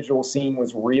each individual scene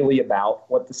was really about,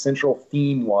 what the central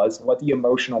theme was, what the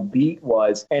emotional beat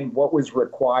was, and what was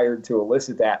required to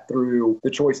elicit that through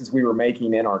the choices we were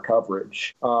making in our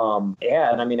coverage. And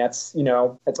I mean, that's we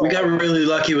got really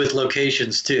lucky with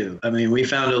locations too. I mean, we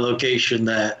found a location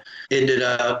that ended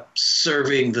up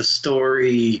serving the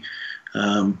story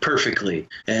perfectly,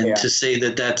 and to say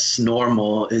that that's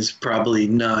normal is probably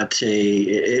not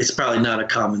a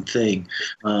common thing.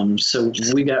 So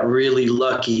we got really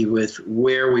lucky with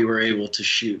where we were able to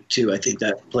shoot too. I think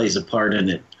that plays a part in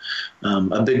it.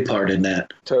 A big part in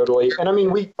that. Totally. And I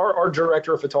mean, our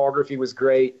director of photography was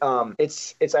great.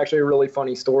 It's actually a really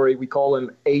funny story. We call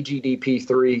him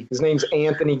AGDP3. His name's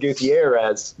Anthony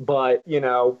Gutierrez, but,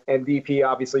 and VP,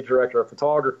 obviously director of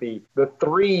photography. The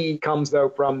 3 comes though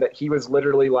from that he was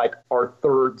literally like our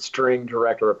 3rd string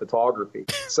director of photography.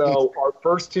 So our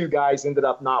first 2 guys ended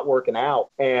up not working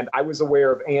out. And I was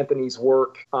aware of Anthony's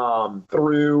work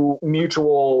through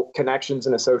mutual connections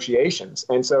and associations.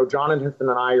 And so Jonathan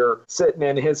and I lawyer sitting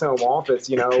in his home office,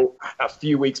 a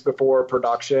few weeks before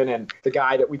production, and the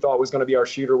guy that we thought was going to be our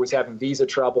shooter was having visa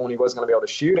trouble and he wasn't going to be able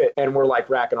to shoot it. And we're like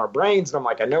racking our brains, and I'm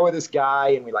like, I know this guy,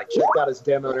 and we like checked out his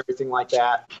demo and everything like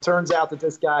that. Turns out that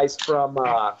this guy's from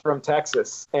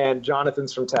Texas, and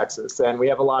Jonathan's from Texas, and we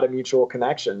have a lot of mutual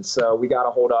connections. So we got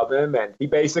a hold of him, and he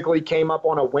basically came up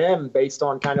on a whim based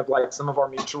on kind of like some of our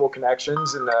mutual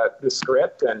connections in the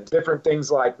script and different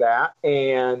things like that.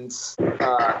 And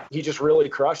he just really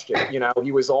crushed it.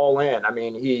 He was all in. I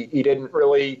mean, he didn't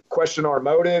really question our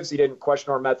motives. He didn't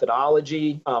question our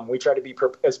methodology. We tried to be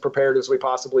as prepared as we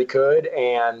possibly could,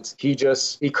 and he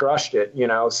crushed it.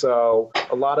 So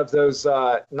a lot of those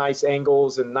nice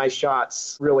angles and nice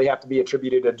shots really have to be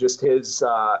attributed to just his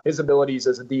abilities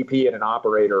as a DP and an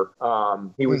operator.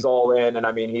 He was all in, and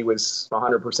I mean, he was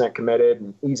 100% committed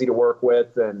and easy to work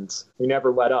with, and he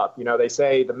never let up. They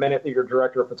say the minute that you're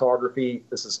director of photography,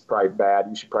 this is probably bad.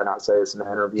 You should probably not say this in an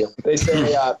interview. They say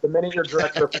the minute your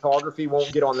director of photography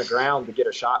won't get on the ground to get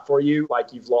a shot for you,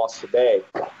 like you've lost the day.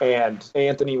 And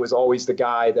Anthony was always the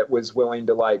guy that was willing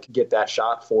to like get that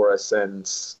shot for us, and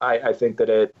I think that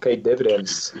it paid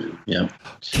dividends. Yeah.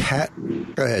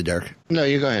 Go ahead, Derek. No,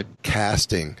 you go ahead.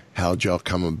 Casting. How'd y'all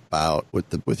come about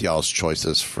with y'all's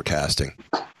choices for casting?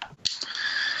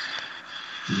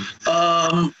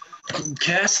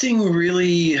 Casting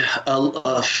really, a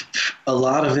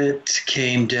lot of it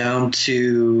came down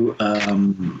to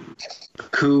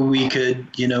who we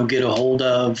could, get a hold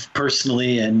of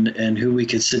personally, and who we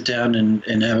could sit down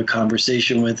and have a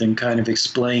conversation with and kind of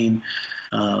explain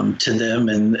to them,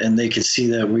 and they could see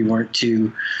that we weren't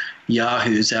two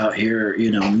yahoos out here,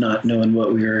 not knowing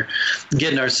what we were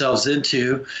getting ourselves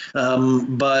into.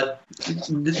 But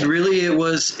really it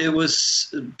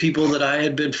was people that I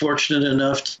had been fortunate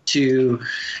enough to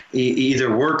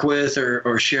either work with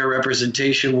or share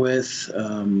representation with.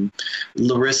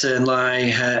 Larissa and I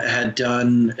had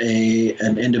done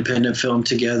an independent film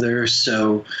together.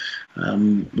 So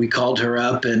we called her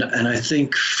up, and I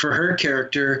think for her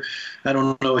character, I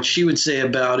don't know what she would say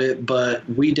about it, but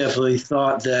we definitely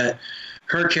thought that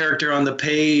her character on the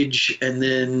page, and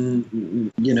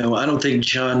then, I don't think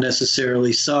John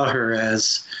necessarily saw her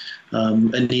as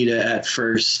Anita at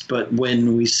first, but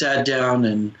when we sat down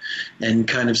and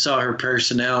kind of saw her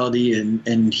personality,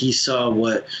 and he saw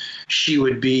what she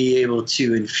would be able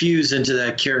to infuse into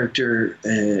that character,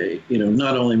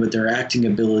 not only with her acting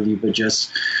ability, but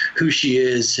just who she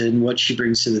is and what she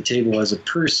brings to the table as a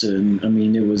person. I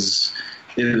mean, it was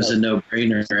a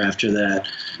no-brainer after that.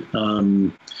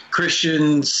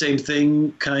 Christian, same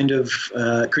thing, kind of.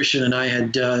 Christian and I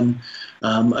had done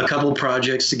a couple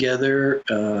projects together,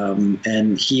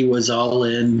 and he was all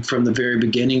in from the very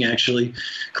beginning. Actually,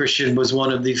 Christian was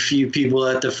one of the few people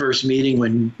at the first meeting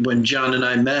when John and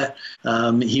I met.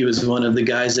 He was one of the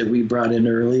guys that we brought in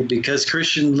early, because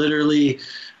Christian literally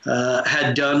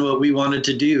had done what we wanted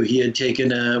to do. He had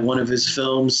taken one of his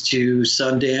films to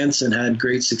Sundance and had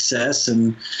great success.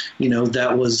 And,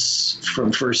 that was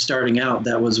from first starting out,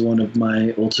 that was one of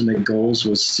my ultimate goals,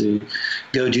 was to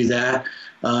go do that.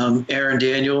 Erin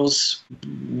Daniels,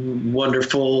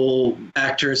 wonderful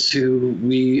actress who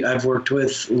I've worked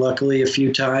with, luckily, a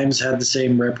few times, had the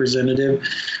same representative.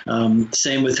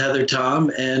 Same with Heather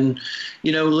Tom. And,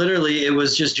 literally it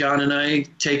was just John and I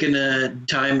taking a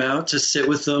time out to sit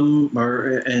with them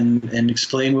and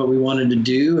explain what we wanted to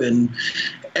do. And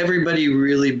everybody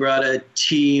really brought a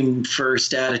team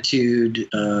first attitude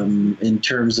in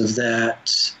terms of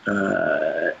that.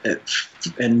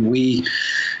 And we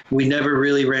never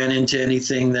really ran into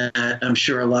anything that I'm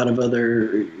sure a lot of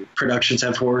other productions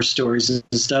have horror stories and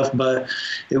stuff, but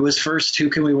it was first, who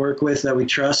can we work with that we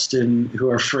trust and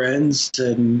who are friends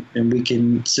and we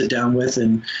can sit down with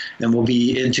and we'll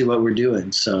be into what we're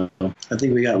doing. So I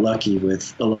think we got lucky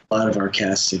with a lot of our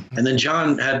casting. And then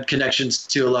John had connections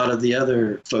to a lot of the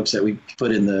other folks that we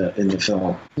put in the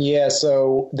film. Yeah,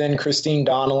 so then Christine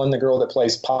Donnellan, the girl that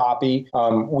plays Poppy,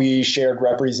 we shared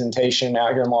representation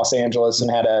out here in Los Angeles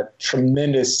and had a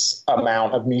tremendous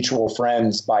amount of mutual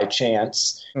friends by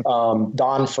chance.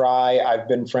 Don Fry, I've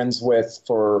been friends with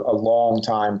for a long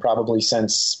time, probably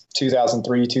since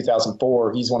 2003,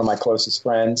 2004. He's one of my closest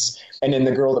friends. And then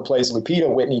the girl that plays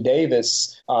Lupita, Whitney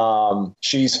Davis,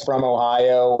 she's from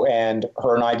Ohio, and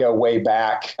her and I go way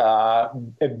back,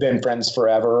 have been friends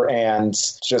forever, and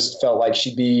just felt like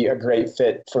she'd be a great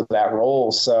fit for that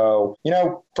role. So,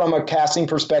 from a casting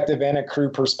perspective and a crew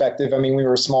perspective, I mean, we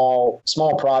were a small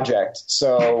project.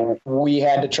 So we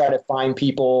had to try to find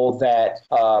people that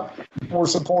were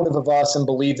supportive of us and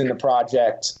believed in the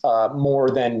project more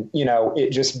than,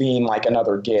 it just being like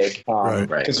another gig. Right.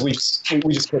 Because we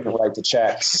just couldn't write the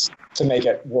checks to make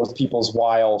it worth people's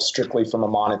while strictly from a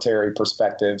monetary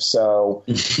perspective. So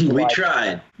we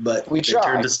tried, but they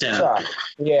turned us down.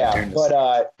 Yeah,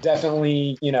 but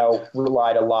definitely,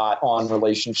 relied a lot on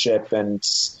relationship and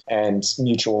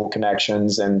mutual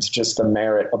connections and just the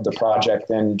merit of the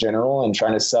project in general, and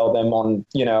trying to sell them on,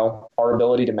 our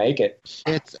ability to make it.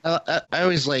 It's I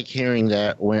always like hearing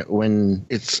that when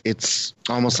it's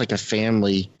almost like a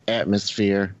family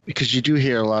atmosphere, because you do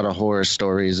hear a lot of horror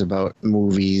stories about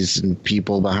movies and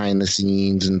people behind the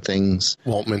scenes and things.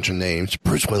 Won't mention names.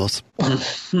 Bruce Willis.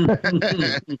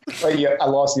 Wait, I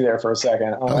lost you there for a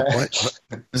second. What?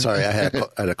 Sorry, I had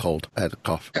a cold. I had a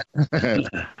cough.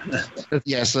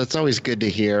 Yeah, so it's always good to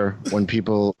hear when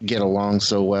people get along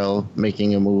so well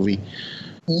making a movie.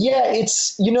 Yeah,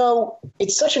 it's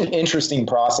such an interesting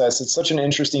process. It's such an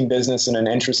interesting business and an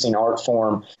interesting art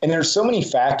form. And there's so many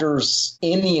factors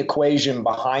in the equation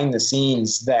behind the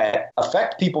scenes that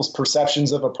affect people's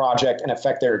perceptions of a project and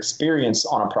affect their experience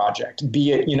on a project,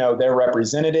 be it, their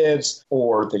representatives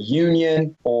or the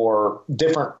union or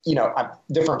different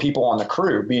people on the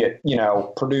crew, be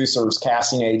it, producers,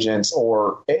 casting agents,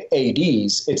 or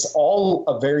ADs. It's all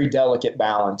a very delicate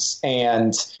balance.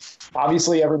 And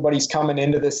obviously, everybody's coming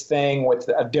into this thing with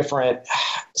a different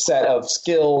set of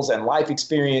skills and life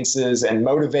experiences and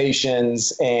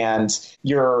motivations, and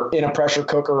you're in a pressure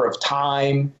cooker of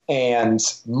time and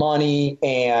money,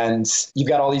 and you've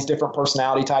got all these different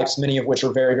personality types, many of which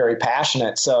are very, very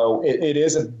passionate. So it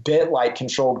is a bit like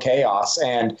controlled chaos,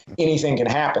 and anything can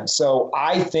happen. So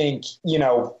I think,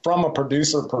 from a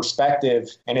producer perspective,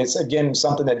 and it's, again,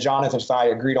 something that Jonathan and I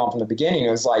agreed on from the beginning,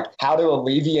 is like how to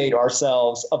alleviate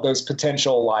ourselves of those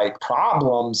potential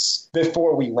problems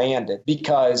before we landed,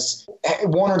 because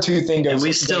one or two things. And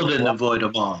we still didn't avoid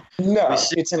them all. No,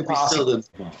 it's impossible.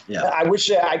 Yeah. I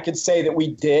wish I could say that we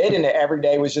did, and that every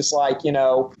day was just like,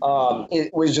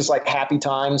 it was just like happy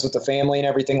times with the family and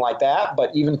everything like that.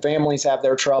 But even families have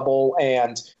their trouble,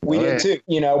 and we did too,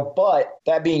 But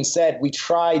that being said, we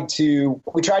tried to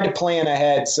plan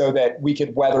ahead so that we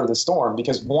could weather the storm,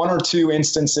 because one or two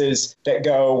instances that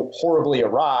go horribly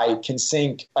awry can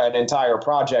sink an entire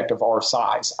project of our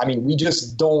size. I mean, we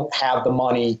just don't have the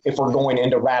money if we're going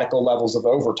into radical levels of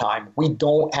overtime. We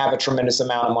don't have a tremendous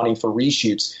amount of money for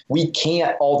reshoots. We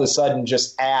can't all of a sudden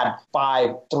just add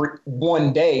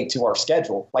 1 day to our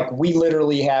schedule. Like, we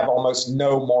literally have almost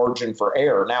no margin for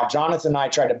error. Now, Jonathan and I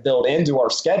try to build into our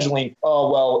scheduling,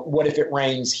 what if it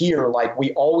rains here? Like,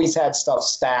 we always had stuff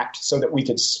stacked so that we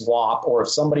could swap, or if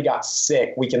somebody got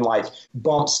sick, we can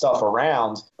bump stuff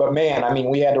around. But man, I mean,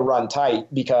 we had to run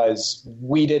tight because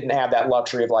we didn't have that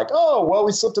luxury of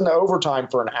we slipped into overtime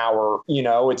for an hour.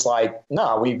 It's like,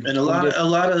 no, and a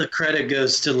lot of the credit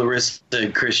goes to Larissa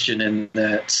and Christian in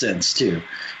that sense too,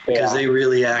 because they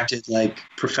really acted like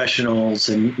professionals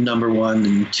and number 1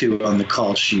 and 2 on the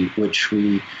call sheet, which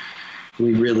we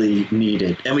really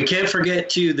needed. And we can't forget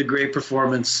too the great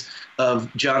performance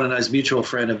of John and I's mutual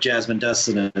friend of Jasmine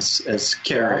Dustin as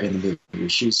Kara in the movie.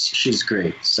 She's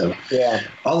great. So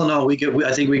all in all,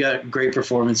 I think we got great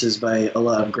performances by a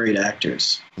lot of great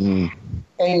actors. And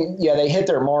they hit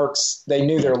their marks. They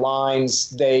knew their lines.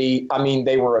 They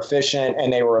were efficient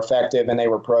and they were effective and they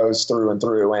were pros through and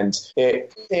through. And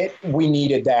we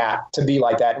needed that to be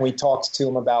like that. And we talked to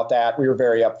them about that. We were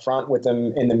very upfront with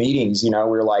them in the meetings. We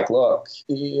were like, look,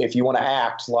 if you want to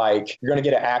act, you're going to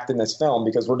get to act in this film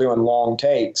because we're doing long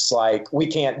takes. We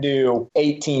can't do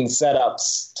 18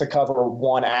 setups to cover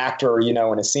one actor, in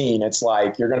a scene. It's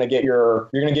like, you're going to get your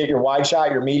wide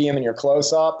shot, your medium, and your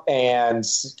close up, and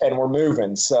we're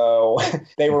moving. So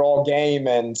they were all game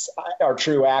and are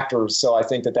true actors. So I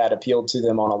think that appealed to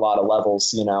them on a lot of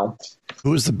levels,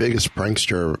 Who was the biggest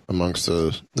prankster amongst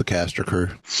the cast or crew?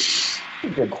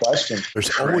 Good question.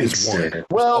 There's always one.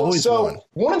 Well,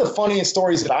 one of the funniest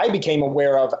stories that I became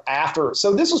aware of after,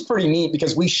 so this was pretty neat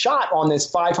because we shot on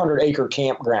this 500-acre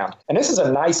campground, and this is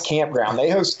a nice campground.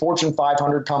 They host Fortune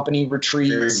 500 company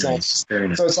retreats. Very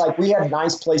nice. So it's like we had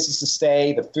nice places to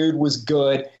stay. The food was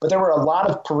good, but there were a lot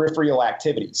of peripheral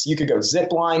activities. You could go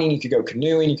zip lining, you could go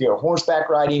canoeing, you could go horseback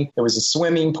riding. There was a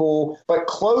swimming pool, but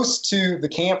close to the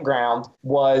campground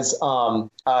was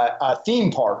a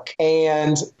theme park.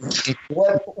 And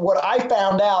what I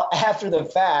found out after the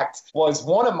fact was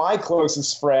one of my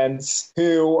closest friends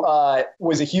who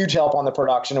was a huge help on the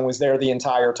production and was there the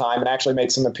entire time and actually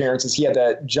made some appearances. He had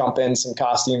to jump in some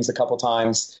costumes a couple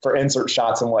times for insert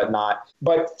shots and whatnot.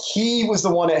 But he was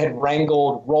the one that had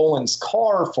wrangled Roland's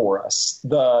car for us,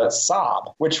 the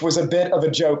Saab, which was a bit of a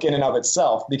joke in and of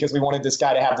itself because we wanted this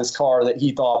guy to have this car that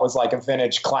he thought was like a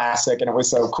vintage classic and it was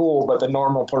so cool. But the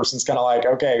normal person's kind of like,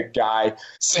 okay, guy.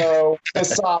 So the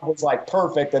Saab was like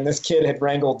perfect and this kid had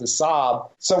wrangled the Saab.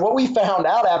 So what we found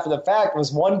out after the fact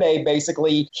was one day,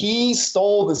 basically, he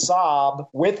stole the Saab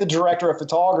with the director of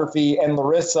photography and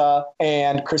Larissa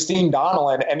and Christine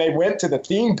Donnellan, and they went to the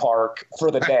theme park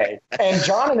for the day. And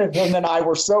Jonathan and I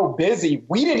were so busy,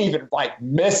 we didn't even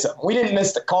miss him. We didn't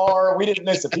miss the car. We didn't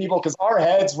miss the people because our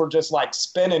heads were just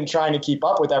spinning trying to keep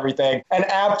up with everything. And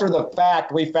after the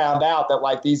fact, we found out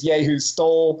that these yahoos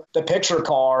stole the picture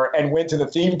car and went to the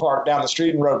theme park down the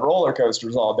street and rode roller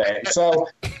coasters all day. So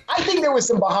I think there was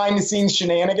some behind the scenes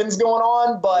shenanigans going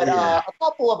on, but a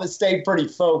couple of us stayed pretty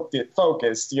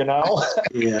focused, you know?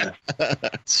 Yeah,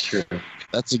 it's true.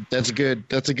 That's good.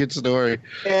 That's a good story.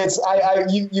 It's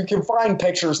you can find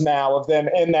pictures now of them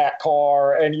in that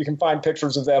car, and you can find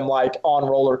pictures of them on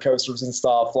roller coasters and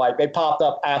stuff. They popped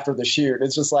up after the shoot.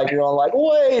 It's just you're going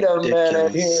wait a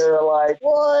minute here,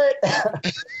 what?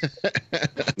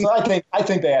 So I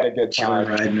think they had a good time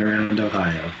riding around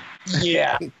Ohio.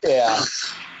 Yeah.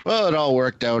 Well, it all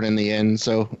worked out in the end,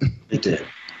 so it did.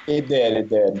 It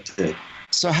did.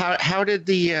 So how did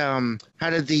the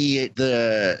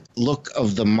look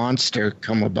of the monster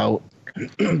come about?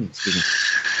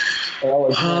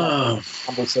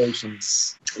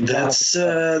 Conversations. That's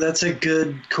a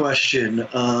good question.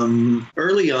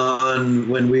 Early on,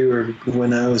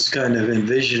 when I was kind of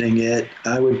envisioning it,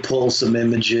 I would pull some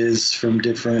images from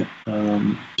different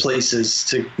places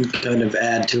to kind of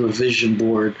add to a vision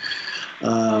board.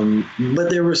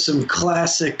 But there were some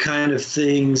classic kind of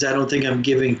things. I don't think I'm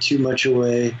giving too much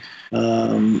away.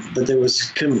 But there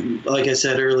was, like I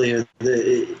said earlier,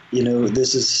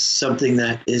 this is something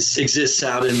that exists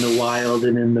out in the wild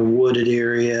and in the wooded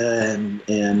area,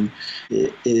 and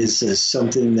it is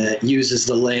something that uses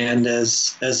the land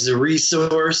as a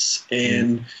resource,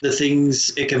 and the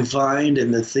things it can find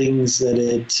and the things that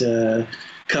it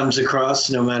comes across,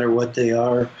 no matter what they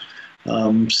are.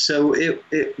 So it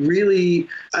really,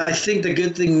 I think the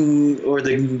good thing or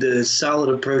the solid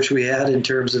approach we had in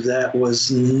terms of that was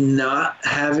not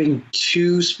having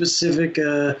too specific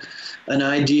an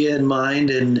idea in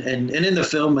mind, and in the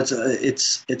film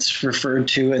it's referred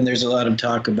to, and there's a lot of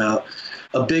talk about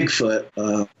a Bigfoot.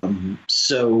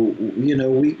 So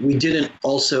we didn't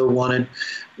also want to,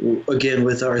 again,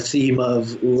 with our theme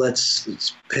of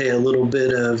let's pay a little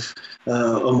bit of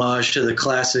homage to the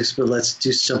classics, but let's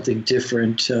do something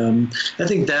different. I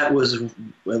think that was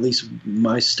at least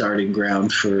my starting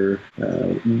ground for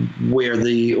where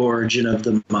the origin of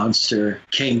the monster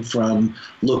came from,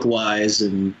 look-wise,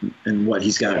 and what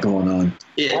he's got going on.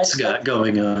 It's got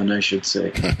going on, I should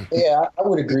say. Yeah, I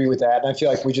would agree with that. And I feel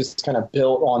like we just kind of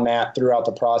built on that throughout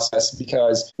the process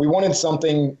because we wanted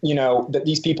something, that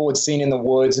these people had seen in the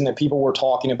woods and that people were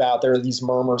talking about. There are these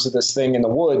murmurs of this thing in the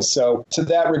woods. So to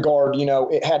that regard,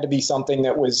 it had to be something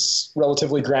that was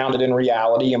relatively grounded in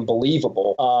reality and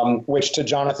believable, which, to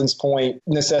Jonathan's point,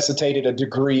 necessitated a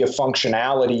degree of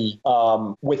functionality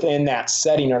within that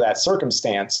setting or that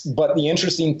circumstance. But the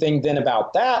interesting thing then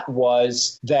about that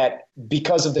was that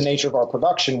because of the nature of our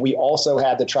production, we also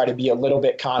had to try to be a little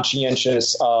bit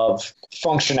conscientious of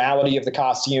functionality of the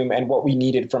costume and what we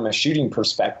needed from a shooting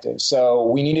perspective. So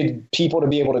we needed people to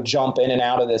be able to jump in and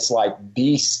out of this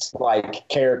beast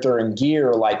character and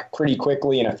gear pretty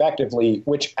quickly and effectively,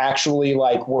 which actually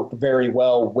worked very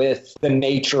well with the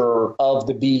nature of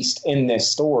the beast in this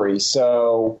story.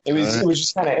 So it was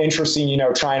just kind of interesting,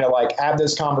 trying to have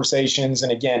those conversations.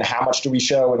 And again, how much do we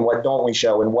show and what don't we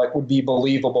show, and what would be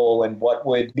believable and what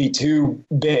would be too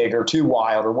big or too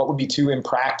wild, or what would be too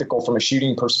impractical from a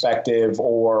shooting perspective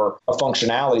or a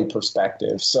functionality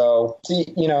perspective. So,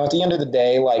 at the end of the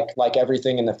day, like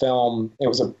everything in the film, it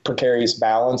was a precarious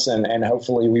balance, and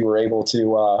hopefully we were able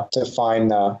to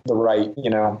find the right,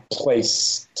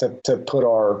 place to put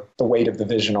the weight of the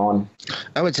vision on.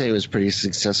 I would say it was pretty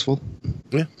successful.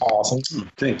 Yeah. Awesome.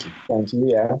 Thank you.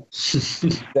 Yeah.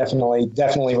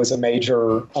 definitely was a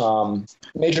major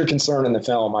concern in the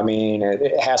film. I mean,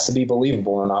 it has to be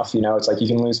believable enough. It's you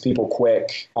can lose people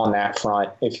quick on that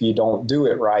front if you don't do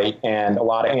it right. And a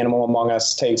lot of Animal Among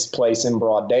Us takes place in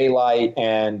broad daylight,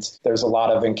 and there's a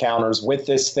lot of encounters with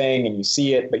this thing, and you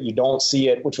see it, but you don't see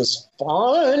it, which was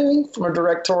fun from a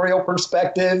directorial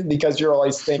perspective, because you're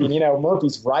always thinking,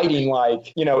 Murphy's writing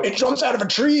like, it jumps out of a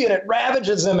tree and it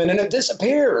ravages them and then it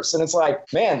disappears. And it's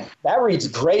like, man, that reads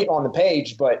great on the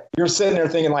page, but you're sitting there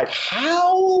thinking like,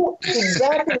 how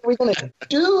exactly are we going to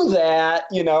do that?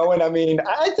 And I mean,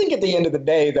 I think at the end of the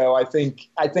day, though, I think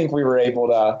we were able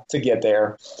to get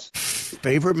there.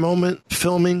 Favorite moment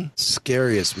filming,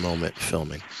 scariest moment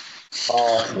filming.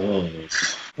 Favorite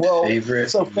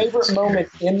moment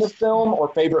in the film or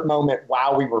favorite moment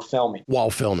while we were filming?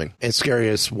 While filming. And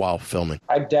scariest while filming.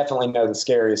 I definitely know the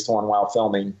scariest one while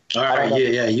filming. All right,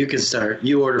 yeah, you can start.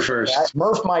 You order first. Yeah,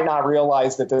 Murph might not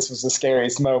realize that this was the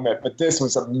scariest moment, but this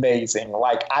was amazing.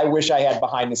 Like, I wish I had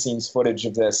behind-the-scenes footage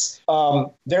of this.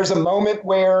 There's a moment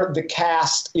where the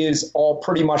cast is all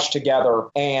pretty much together,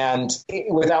 and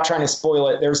without trying to spoil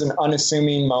it, there's an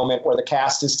unassuming moment where the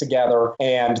cast is together,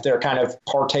 and they're kind of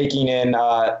partaking in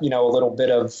a little bit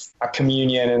of a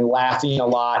communion and laughing a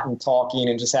lot and talking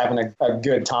and just having a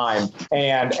good time.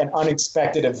 And an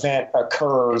unexpected event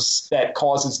occurs that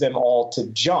causes them all to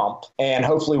jump, and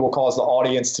hopefully will cause the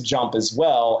audience to jump as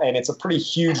well. And it's a pretty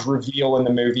huge reveal in the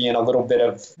movie and a little bit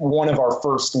of one of our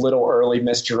first little early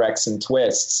misdirects and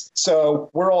twists.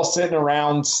 So we're all sitting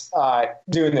around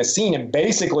doing this scene, and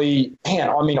basically,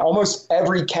 almost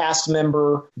every cast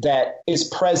member that is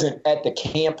present at the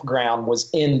campground was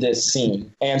in this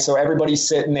scene. And so everybody's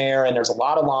sitting there, and there's a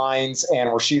lot of lines,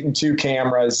 and we're shooting 2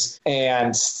 cameras,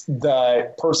 and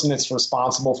the person that's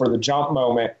responsible for the jump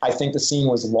moment, I think the scene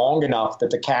was long enough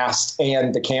that the cast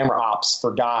and the camera ops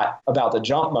forgot about the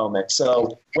jump moment.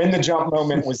 So when the jump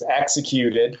moment was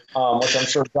executed, which I'm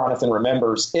sure Jonathan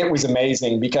remembers, it was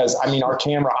amazing because, our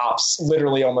camera ops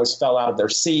literally almost fell out of their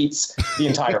seats. The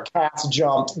entire cast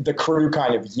jumped. The crew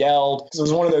kind of yelled. It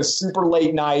was one of those super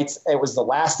late nights. It was the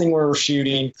last thing we were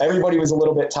shooting. Everybody was a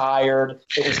little bit tired.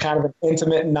 It was kind of an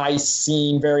intimate, nice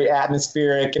scene, very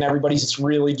atmospheric, and everybody's just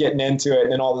really getting into it.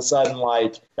 And then all of a sudden,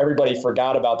 everybody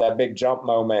forgot about that big jump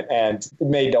moment, and it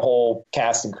made the whole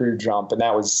cast and crew jump. And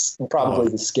that was probably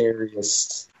the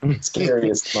scariest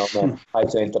moment I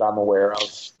think that I'm aware of.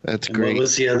 That's great. What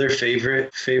was the other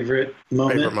favorite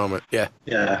moment? Favorite moment, yeah.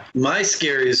 Yeah. My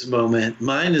scariest moment,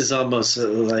 mine is almost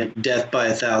like death by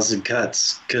 1,000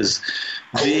 cuts, because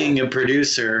being a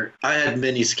producer, I had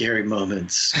many scary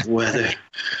moments, whether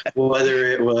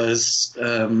it was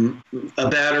a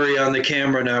battery on the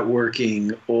camera not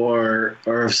working, or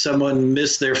if someone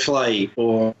missed their flight,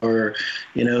 or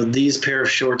these pair of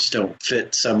shorts don't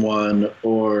fit someone,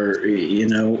 or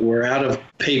we're out of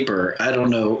paper. I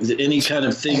don't know, any kind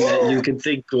of thing that you could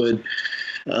think would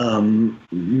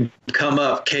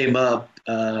came up.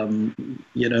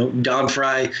 Don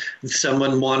Fry,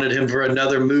 someone wanted him for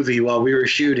another movie while we were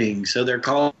shooting, so they're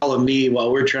calling me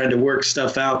while we're trying to work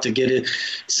stuff out to get it.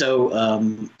 So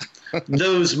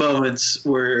those moments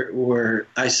were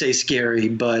I say scary,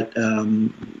 but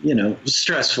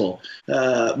stressful.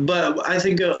 But I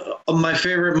think my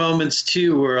favorite moments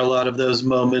too were a lot of those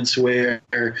moments where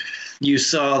you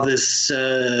saw this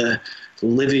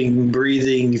living,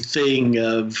 breathing thing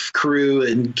of crew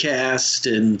and cast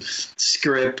and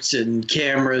script and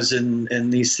cameras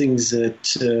and these things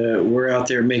that were out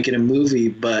there making a movie.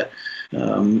 But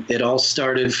it all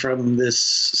started from this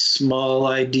small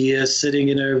idea sitting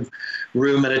in a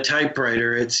room at a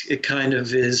typewriter. It kind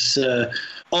of is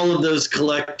all of those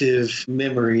collective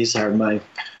memories are my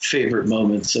favorite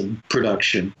moments of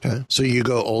production. Okay. So you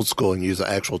go old school and use an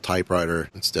actual typewriter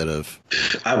instead of...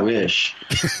 I wish.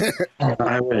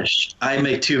 I wish. I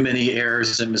make too many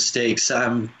errors and mistakes.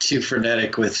 I'm too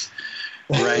frenetic with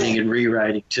writing and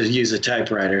rewriting to use a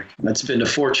typewriter. I'd spend a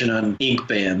fortune on ink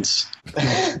bands.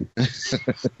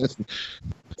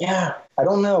 Yeah, I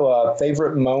don't know.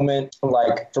 Favorite moment,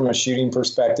 from a shooting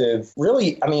perspective,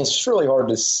 really, it's just really hard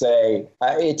to say.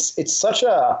 It's such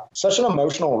an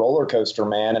emotional roller coaster,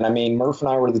 man. And Murph and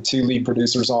I were the 2 lead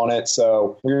producers on it,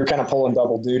 so we were kind of pulling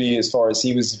double duty as far as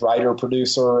he was writer,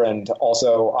 producer, and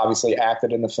also obviously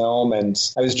acted in the film, and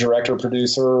I was director,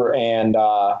 producer, and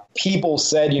people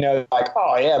said,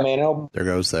 oh yeah, man. There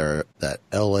goes that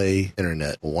LA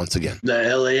internet once again.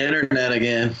 The LA internet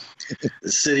again.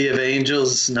 The city of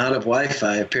angels, not of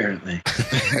Wi-Fi, apparently.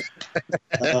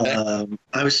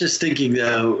 I was just thinking,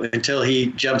 though, until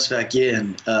he jumps back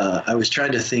in, I was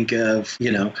trying to think of,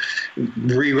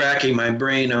 re-racking my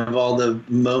brain of all the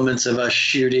moments of us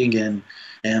shooting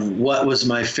and what was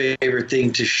my favorite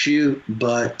thing to shoot.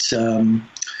 But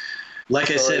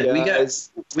like I said,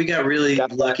 we got really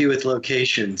lucky with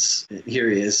locations. Here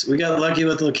he is. We got lucky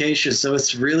with locations, so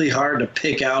it's really hard to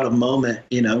pick out a moment,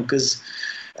 because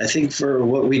I think for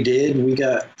what we did, we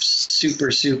got super.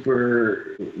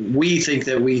 We think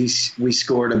that we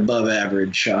scored above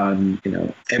average on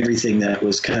everything that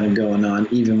was kind of going on,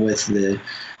 even with the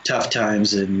tough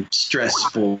times and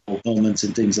stressful moments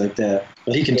and things like that.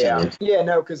 But he can tell you. Yeah,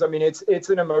 no, because I mean, it's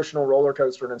an emotional roller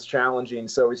coaster and it's challenging.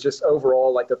 So it's just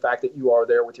overall like the fact that you are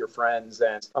there with your friends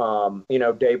and,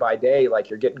 day by day, like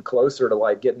you're getting closer to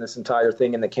like getting this entire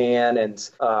thing in the can and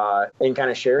kind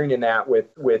of sharing in that with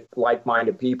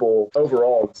like-minded people.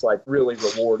 Overall, it's like really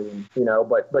rewarding,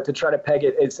 but to try to peg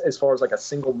it as far as like a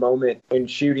single moment in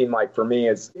shooting, like for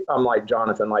me, I'm like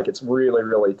Jonathan, like it's really,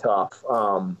 really tough.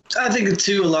 I think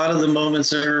too, a lot of the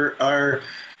moments are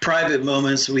private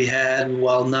moments we had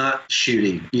while not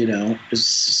shooting,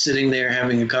 just sitting there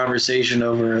having a conversation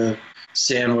over a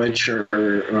sandwich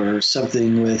or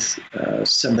something with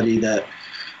somebody that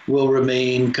will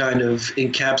remain kind of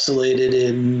encapsulated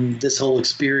in this whole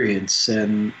experience.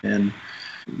 And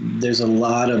there's a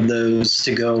lot of those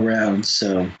to go around.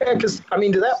 So yeah, because I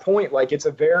mean, to that point, like it's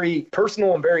a very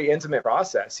personal and very intimate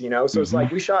process, So it's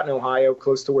like we shot in Ohio,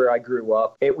 close to where I grew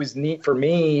up. It was neat for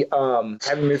me,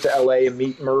 having moved to LA and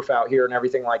meet Murph out here and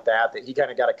everything like that he kind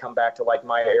of got to come back to like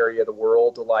my area of the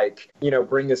world to like,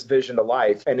 bring this vision to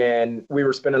life. And then we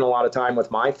were spending a lot of time with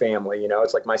my family.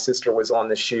 It's like my sister was on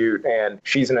the shoot and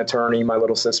she's an attorney, my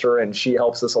little sister, and she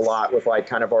helps us a lot with like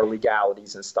kind of our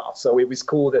legalities and stuff. So it was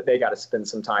cool that they got to spend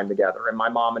some time together, and my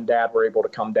mom and dad were able to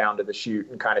come down to the shoot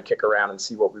and kind of kick around and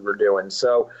see what we were doing.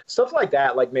 So stuff like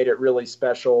that like made it really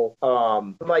special.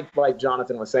 Like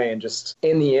Jonathan was saying, just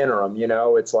in the interim,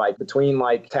 it's like between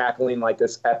like tackling like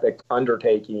this epic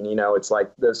undertaking, it's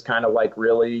like those kind of like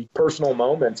really personal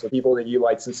moments with people that you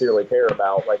like sincerely care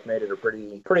about, like made it a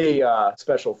pretty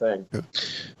special thing.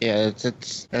 Yeah,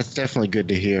 that's definitely good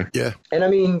to hear. Yeah. And I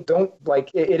mean,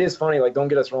 it is funny, like don't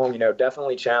get us wrong,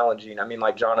 definitely challenging. I mean,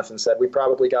 like Jonathan said, we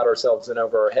probably got ourselves in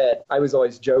over our head. I was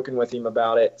always joking with him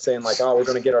about it, saying like, oh, we're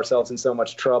going to get ourselves in so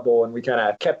much trouble. And we kind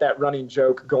of kept that running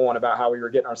joke going about how we were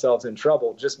getting ourselves in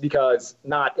trouble, just because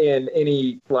not in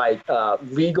any like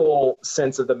legal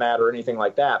sense of the matter or anything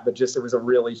like that, but just it was a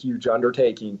really huge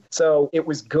undertaking. So it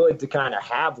was good to kind of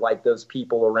have like those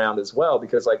people around as well,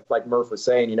 because like Murph was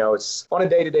saying, it's on a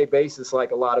day-to-day basis,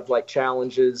 like a lot of like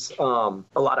challenges, a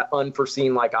lot of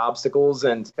unforeseen like obstacles.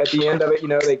 And at the end of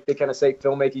it, they kind of say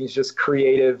filmmaking is just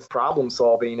creative problem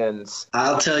solving. And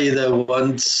I'll tell you the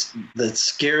ones that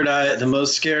the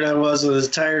most scared I was with this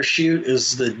entire shoot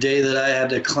is the day that I had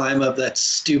to climb up that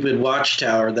stupid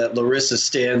watchtower that Larissa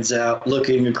stands out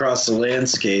looking across the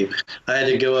landscape. I had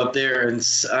to go up there, and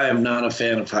I am not a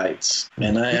fan of heights.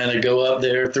 And I had to go up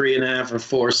there 3.5 or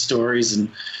 4 stories and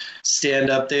stand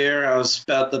up there. I was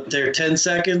about up there 10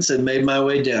 seconds and made my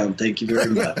way down. Thank you very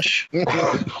much.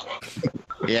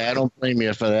 Yeah, I don't blame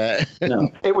you for that.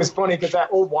 No. It was funny because that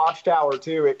old watchtower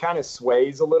too, it kind of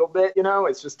sways a little bit,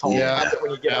 it's just tall enough that when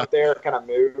you get up there, it kind of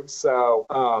moves. So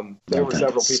there were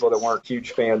several people that weren't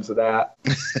huge fans of that.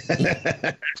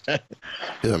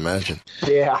 Yeah, imagine.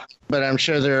 Yeah. But I'm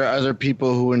sure there are other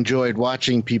people who enjoyed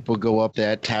watching people go up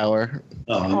that tower.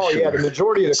 Oh, sure. Yeah, the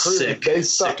majority of the crew, they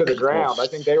stuck to the ground. I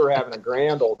think they were having a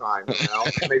grand old time,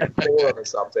 maybe 4 of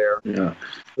us up there. Yeah.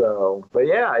 So, but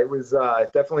yeah, it was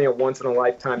definitely a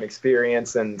once-in-a-lifetime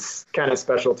experience, and kind of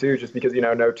special too, just because,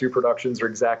 no 2 productions are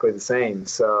exactly the same.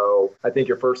 So I think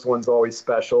your first one's always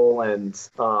special, and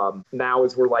now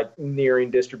as we're like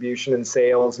nearing distribution and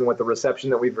sales, and with the reception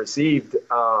that we've received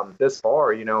this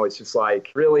far, it's just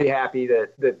like really happy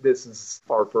that this is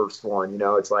our first one.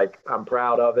 It's like I'm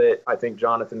proud of it. I think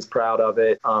Jonathan's proud of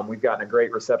it. We've gotten a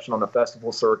great reception on the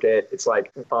festival circuit. It's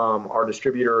like our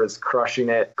distributor is crushing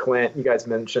it. Clint, you guys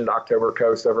mentioned October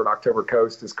Coast over at October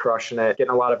Coast is crushing it,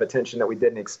 getting a lot of attention that we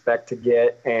didn't expect to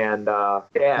get. And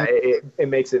it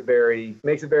makes it very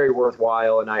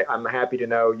worthwhile. And I'm happy to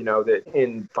know, that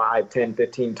in 5, 10,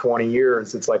 15, 20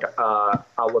 years, it's like I'll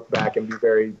look back and be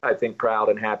very, I think, proud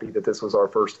and happy that this was our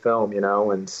first film,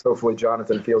 and hopefully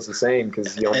Jonathan feels the same,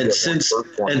 because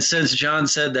since John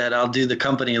said that, I'll do the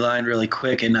company line really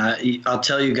quick, and I'll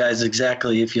tell you guys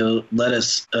exactly, if you'll let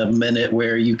us a minute,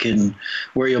 where you'll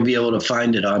be able to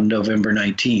find it on November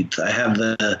 19th. I have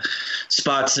the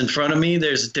spots in front of me.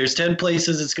 There's 10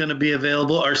 places it's going to be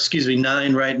available, or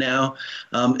 9 right now.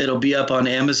 It'll be up on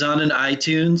Amazon and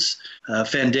iTunes,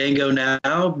 Fandango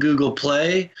Now, Google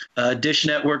Play, Dish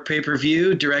Network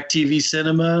Pay-Per-View, DirecTV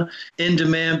Cinema, In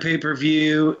Demand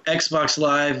Pay-Per-View, Xbox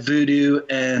Live, Vudu,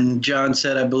 and John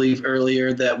said, I believe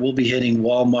earlier, that we'll be hitting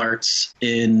Walmarts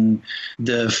in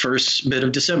the first bit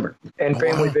of December. And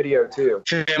Family Video too.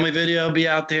 Family Video will be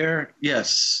out there,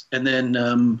 yes. And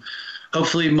then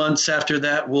hopefully months after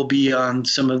that, we'll be on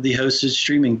some of the hosted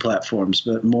streaming platforms,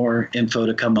 but more info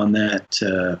to come on that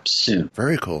soon.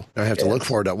 Very cool. I have to look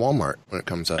for it at Walmart when it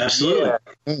comes out. Absolutely.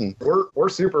 Yeah. We're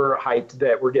super hyped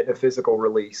that we're getting a physical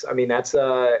release. I mean, that's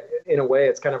in a way,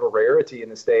 it's kind of a rarity in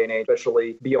this day and age,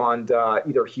 especially beyond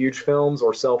either huge films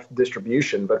or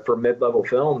self-distribution. But for mid-level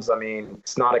films, I mean,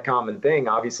 it's not a common thing.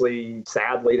 Obviously,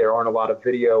 sadly, there aren't a lot of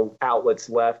video outlets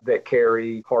left that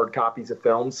carry hard copies of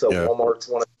films. So Walmart's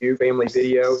one of the few. Family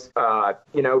Videos,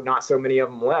 not so many of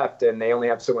them left, and they only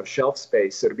have so much shelf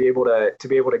space. So to be able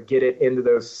to get it into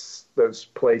those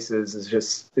places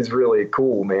is really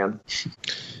cool, man.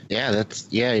 Yeah,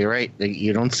 you're right.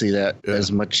 You don't see that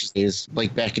as much as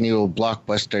like back in the old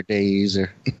Blockbuster days,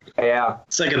 or yeah,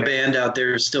 it's like a band out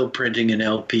there still printing an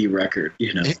LP record.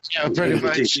 Yeah, pretty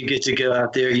much. You get to go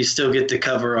out there. You still get the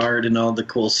cover art and all the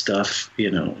cool stuff.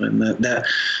 And that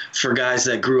for guys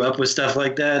that grew up with stuff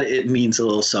like that, it means a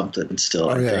little something still.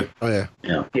 Oh yeah.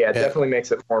 It definitely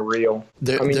makes it more real.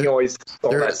 You always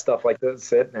saw that stuff like that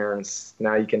sitting there, and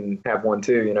now you can have one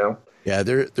too. Yeah,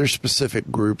 there's specific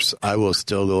groups I will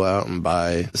still go out and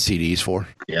buy CDs for.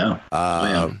 Yeah.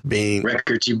 Being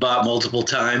records you bought multiple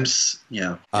times.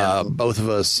 Yeah. Both of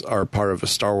us are part of a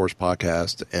Star Wars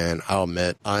podcast, and I'll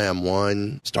admit I am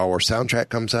one. Star Wars soundtrack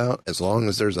comes out, as long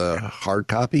as there's a hard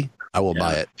copy, I will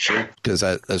buy it. Sure. Because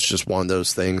that's just one of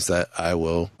those things that I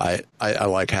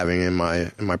like having in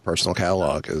my personal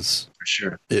catalog is. For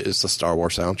sure. Is the Star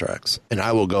Wars soundtracks. And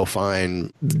I will go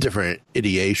find different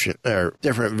variations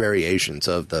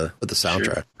of the soundtrack.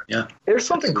 Sure. Yeah. There's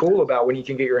something cool about when you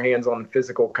can get your hands on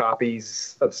physical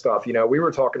copies of stuff. We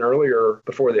were talking earlier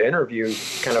before the interview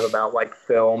kind of about like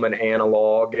film and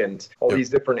analog and all these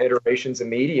different iterations of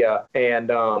media.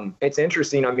 And it's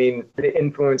interesting. I mean, the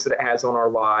influence that it has on our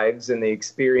lives and the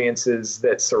experiences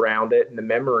that surround it and the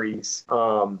memories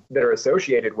that are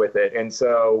associated with it. And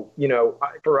so,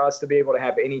 for us to be able to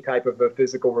have any type of a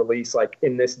physical release, like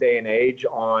in this day and age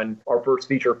on our first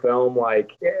feature film,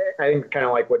 like I think kind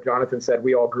of like what Jonathan said,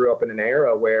 we all grew up in an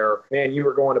era where, man, you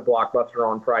were going to Blockbuster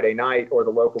on Friday night or the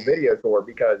local video store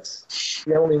because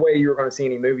the only way you were going to see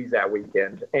any movies that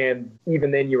weekend. And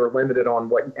even then you were limited on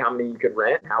how many you could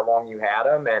rent, how long you had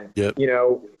them. And,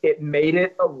 it made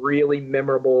it a really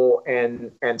memorable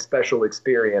and special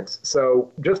experience.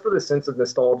 So just for the sense of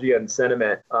nostalgia and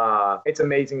sentiment, it's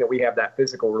amazing that we have that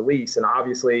physical release. And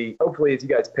obviously, hopefully, as you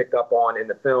guys picked up on in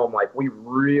the film, like we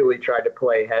really tried to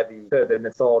play heavy to the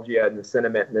nostalgia and the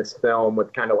sentiment in this film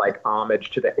with kind of like homage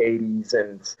to the 80s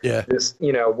and this,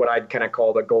 what I'd kind of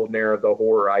call the golden era of the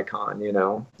horror icon,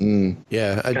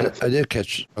 Yeah, I did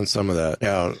catch on some of that,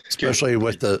 especially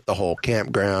with the whole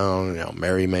campground,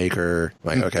 Merrymaker,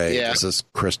 this is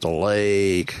Crystal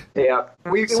Lake. Yeah,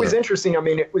 it was interesting. I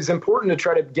mean, it was important to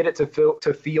try to get it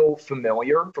to feel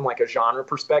familiar from like a genre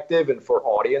perspective and for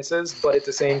audiences, but at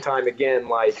the same time, again,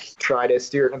 like try to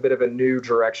steer it in a bit of a new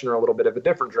direction or a little bit of a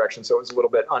different direction. So it was a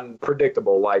little bit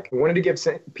unpredictable. Like we wanted to give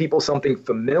people something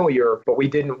familiar, but we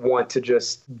didn't want to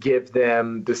just give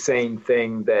them the same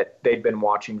thing that they'd been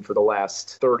watching for the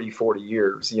last 30, 40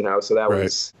 years, so that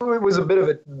was a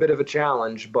bit of a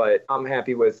challenge, but I'm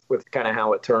happy with kind of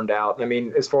how it turned out. I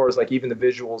mean, as far as like even the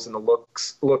visuals and the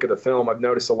look of the film, I've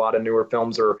noticed a lot of newer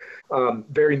films are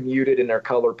very muted in their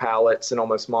color palettes and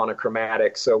almost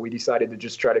monochromatic. So we decided to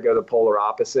just try to go the polar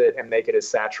opposite and make it as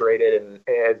saturated and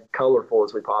as colorful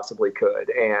as we possibly could.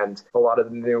 And a lot of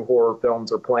the new horror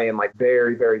films are playing like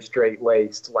very, very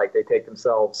straight-laced, like they take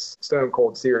themselves stone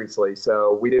cold seriously.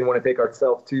 So we didn't want to take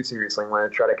ourselves too seriously. We wanted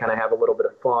to try to kind of have a little bit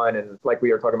of fun and, like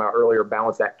we were talking about earlier,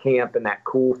 balance that camp and that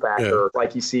cool factor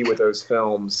like you see with those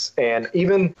films. And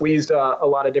even we used a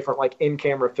lot of different like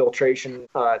in-camera filtration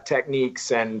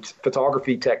techniques and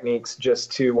photography techniques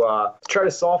just to try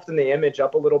to soften the image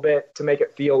up a little bit to make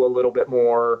it feel a little bit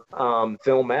more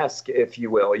film-esque, if you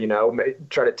will,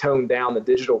 try to tone down the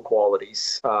digital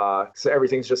qualities. So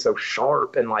everything's just so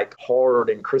sharp and like hard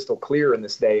and crystal clear in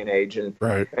this day and age. And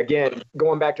again,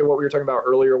 going back to what we were talking about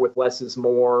earlier with less is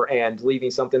more and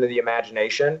leaving something to the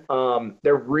imagination,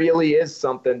 there really is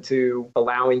something to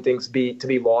allowing things to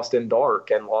be lost in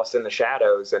dark and lost in the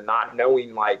shadows and not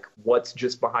knowing like what's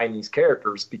just behind these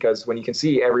characters, because when you can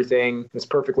see everything is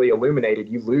perfectly illuminated,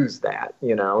 you lose that,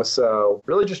 so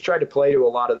really just tried to play to a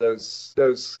lot of those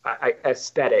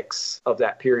aesthetics of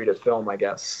that period of film, I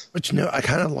guess. But I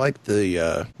kind of like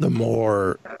the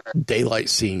more daylight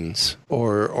scenes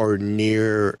or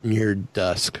near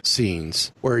dusk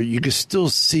scenes where you can still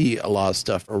see a lot of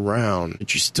stuff around,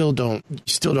 but you still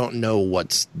don't know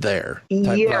what's there.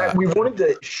 Yeah, we wanted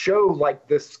to show like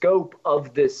the scope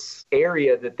of this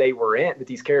area that they were in, that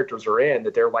these characters are in,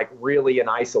 that they're like really in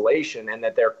isolation, and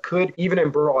that there could, even in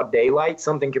broad daylight,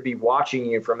 something could be watching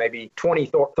you from maybe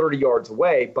 20, 30 yards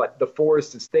away, but the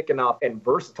forest is thick enough and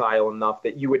versatile enough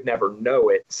that you would never know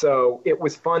it. So it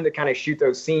was fun to kind of shoot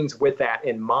those scenes with that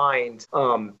in mind,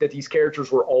 that these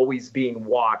characters were always being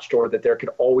watched, or that there could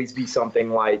always be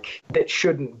something like that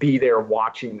shouldn't be there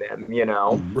watching them, you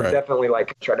know? Right. Definitely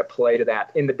like try to play to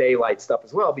that in the daylight stuff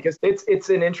as well, because it's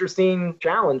an interesting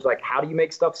challenge. Like, how do you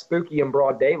make stuff spooky in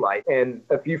broad daylight? And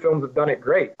a few films have done it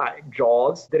great.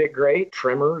 Jaws did it great.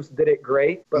 Tremors did it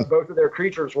great. But both of their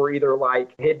creatures were either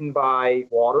like hidden by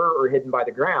water or hidden by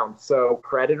the ground. So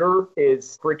Predator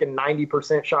is freaking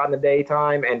 90% shot in the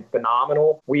daytime and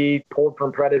phenomenal. We pulled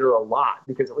from Predator a lot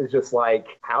because it was just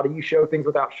like, how do you show things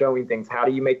without showing things? How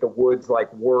do you make the woods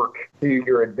like work to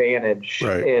your advantage?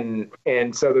 Right.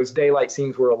 And so those daylight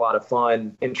scenes were a lot of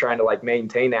fun in trying to like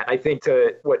maintain that. I think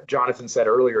to what Jonathan said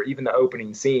earlier, even the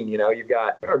opening scene, you know, you've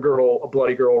got a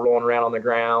bloody girl rolling around on the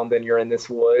ground, and you're in this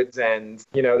woods, and,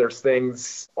 you know, there's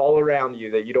things all around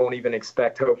you that you don't even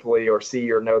expect, hopefully, or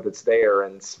see or know that's there,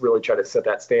 and really try to set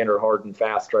that standard hard and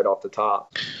fast right off the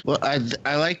top. Well,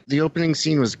 I like the opening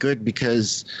scene was good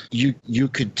because you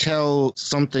could tell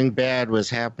something bad was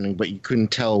happening, but you couldn't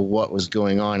tell what was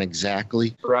going on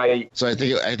exactly. Right. So I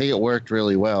think it worked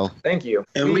really well. Thank you.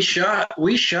 And we shot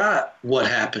what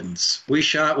happens. We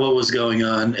shot what was going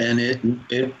on, and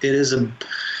it is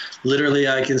literally,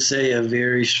 I can say, a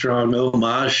very strong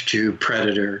homage to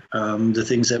Predator. The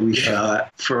things that we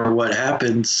shot for what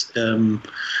happens,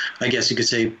 I guess you could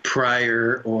say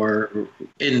prior or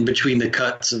in between the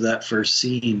cuts of that first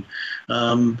scene.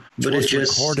 But it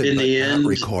just, in the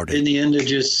end, it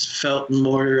just felt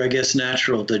more, I guess,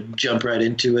 natural to jump right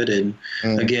into it. And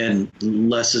again,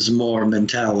 less is more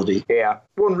mentality. Yeah.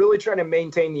 Well, and really trying to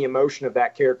maintain the emotion of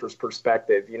that character's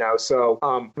perspective, you know. So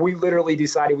we literally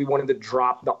decided we wanted to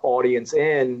drop the audience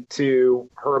in to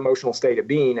her emotional state of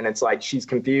being. And it's like, she's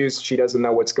confused. She doesn't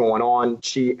know what's going on.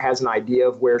 She has an idea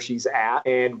of where she's at.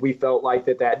 And we felt like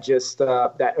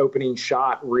that opening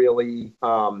shot really,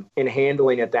 in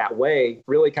handling it that way,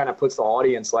 really kind of puts the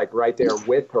audience like right there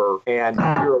with her. And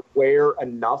you're aware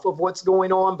enough of what's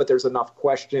going on, but there's enough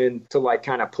question to like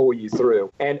kind of pull you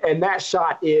through. And that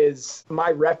shot is,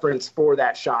 my reference for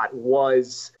that shot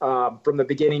was from the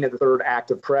beginning of the third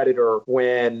act of Predator,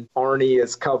 when Arnie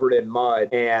is covered in mud,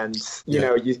 and you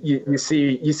know, you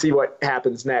see what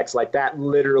happens next. Like, that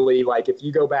literally, like, if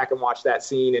you go back and watch that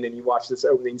scene and then you watch this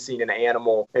opening scene in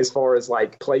Animal, as far as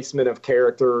like placement of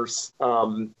characters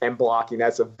and blocking,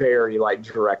 that's a very like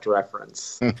direct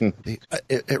reference.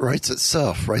 It writes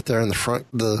itself right there in the front,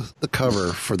 the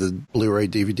cover for the Blu-ray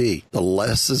DVD. The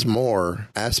less is more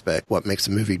aspect, what makes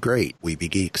a movie great. We be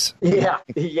geeks. Yeah,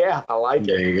 I like it.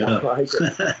 There you go. I like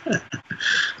it.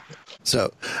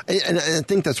 So, and I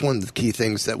think that's one of the key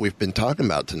things that we've been talking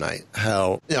about tonight.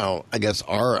 How, you know, I guess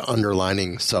our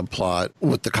underlining subplot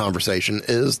with the conversation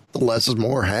is the less is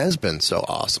more has been so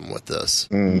awesome with this.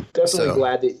 Definitely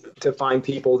glad to find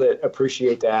people that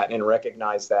appreciate that and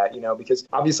recognize that, you know, because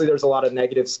obviously there's a lot of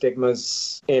negative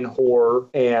stigmas in horror,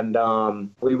 and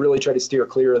we really try to steer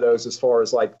clear of those as far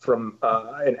as like from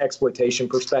an exploitation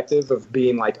perspective of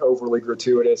being like overly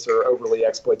gratuitous or overly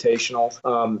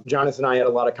exploitational. Jonathan and I had a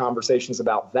lot of conversations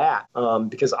about that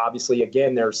because obviously,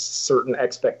 again, there's certain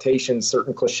expectations,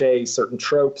 certain cliches, certain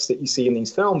tropes that you see in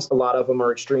these films. A lot of them are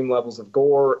extreme levels of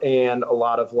gore and a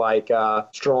lot of like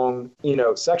strong, you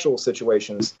know, sexual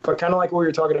situations. But kind of like what we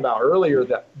were talking about earlier,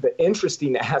 the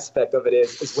interesting aspect of it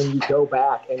is when you go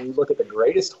back and you look at the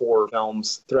greatest horror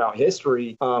films throughout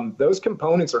history, those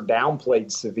components are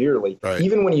downplayed severely. Right.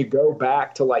 Even when you go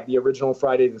back to like the original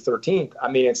Friday the 13th,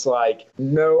 I mean, it's like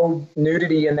no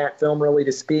nudity in that film really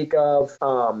to speak of,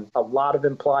 a lot of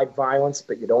implied violence,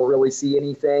 but you don't really see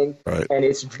anything. Right. And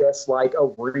it's just like a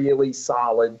really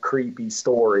solid, creepy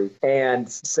story. And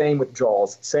same with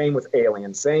Jaws, same with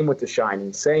Alien, same with The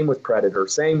Shining, same with Predator,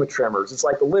 same with Tremors. It's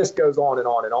like the list goes on and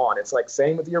on and on. It's like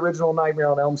same with the original Nightmare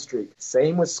on Elm Street,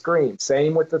 same with Scream,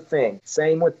 same with The Thing,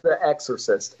 same with The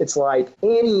Exorcist. It's like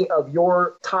any of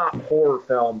your top horror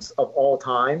films of all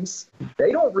times,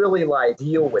 they don't really like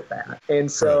deal with that.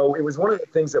 And so it was one of the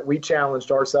things that we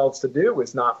challenged ourselves to do,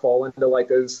 is not fall into like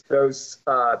those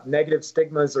negative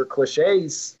stigmas or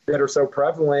cliches that are so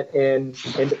prevalent in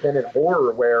independent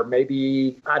horror, where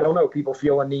maybe, I don't know, people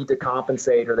feel a need to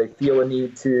compensate, or they feel a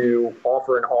need to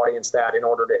offer an audience that in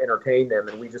order to entertain them.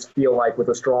 And we just feel like with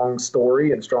a strong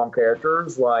story and strong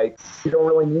characters, like you don't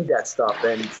really need that stuff.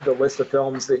 And the list of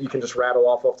films that you can just rattle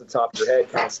off the top of your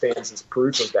head kind of stands as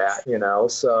proof of that, you know?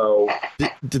 So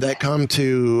did that come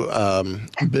to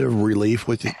a bit of relief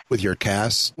with your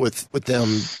cast, with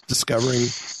them discovering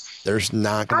there's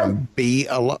not going to be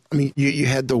a lot? I mean, you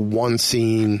had the one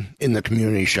scene in the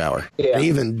community shower. Yeah. And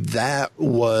even that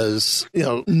was,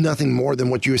 nothing more than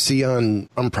what you see on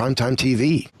primetime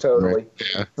TV. Totally.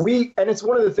 Yeah. And it's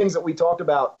one of the things that we talked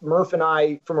about, Murph and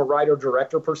I, from a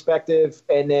writer-director perspective,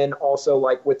 and then also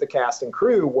like with the cast and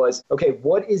crew was, okay,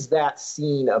 what is that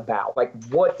scene about? Like,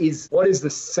 what is the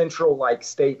central like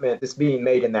statement that's being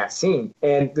made in that scene?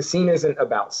 And the scene isn't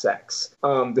about sex.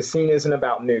 The scene isn't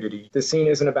about nudity. The scene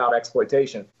isn't about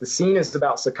exploitation. The scene is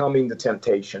about succumbing to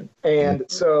temptation. And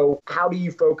so how do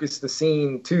you focus the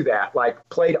scene to that? Like,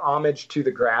 played homage to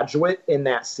The Graduate in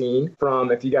that scene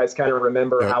from, if you guys kind of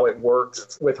remember how it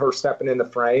works with her stepping in the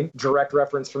frame, direct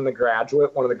reference from The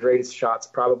Graduate, one of the greatest shots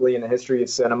probably in the history of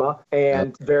cinema,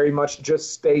 and very much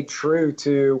just stayed true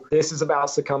to, this is about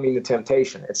succumbing to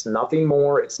temptation. It's nothing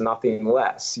more, it's nothing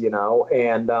less,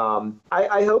 and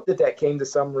I hope that came to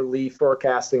some relief for our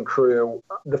cast and crew.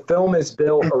 The film is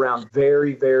built around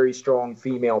very, very strong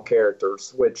female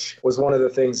characters, which was one of the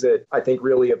things that I think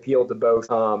really appealed to both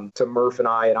to Murph and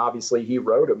I, and obviously he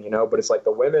wrote them, but it's like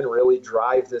the women really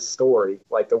drive this story.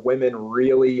 Like the women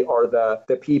really are the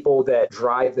people that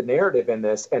drive the narrative in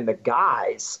this, and the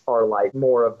guys are like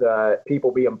more of the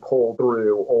people being pulled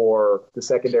through or the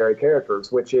secondary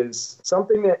characters, which is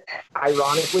something that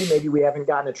ironically maybe we haven't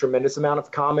gotten a tremendous amount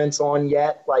of comments on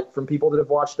yet, like from people that have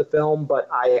watched the film, but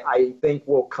I think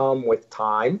will come with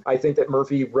time. I think that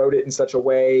Murphy wrote it in such a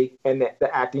way and that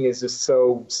the acting is just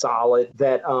so solid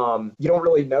that you don't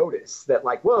really notice that,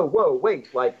 like, whoa,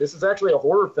 wait, like this is actually a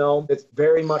horror film. It's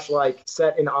very much like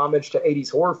set in homage to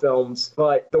 80s horror films,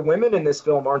 but the women in this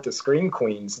film aren't the scream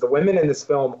queens. The women in this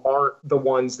film aren't the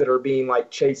ones that are being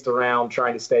like chased around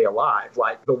trying to stay alive.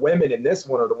 Like the women in this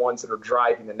one are the ones that are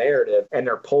driving the narrative and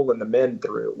they're pulling the men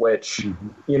through, which,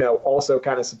 also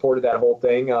kind of supported that whole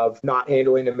thing of not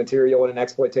handling the material in an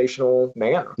exploitational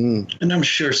manner. And I'm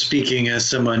sure, speaking as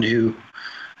someone who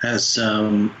has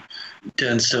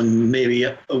done some maybe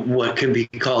what could be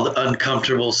called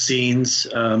uncomfortable scenes,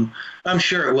 I'm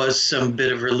sure it was some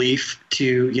bit of relief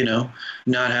to,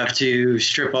 not have to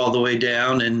strip all the way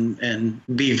down and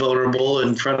be vulnerable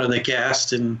in front of the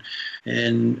cast and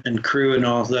crew and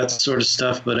all that sort of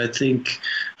stuff. But I think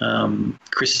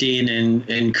Christine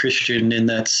and Christian in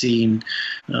that scene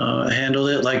handled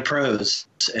it like pros,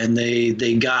 and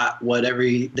they got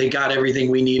everything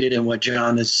we needed and what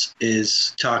John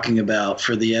is talking about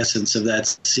for the essence of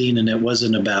that scene. And it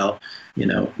wasn't about,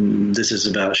 this is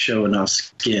about showing off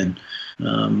skin.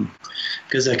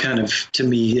 Because that kind of, to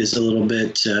me, is a little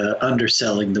bit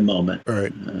underselling the moment. All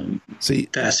right. See,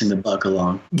 passing the buck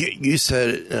along. You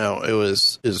said it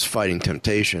was fighting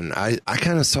temptation. I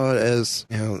kind of saw it as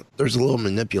there's a little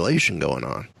manipulation going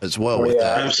on as well with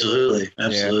that.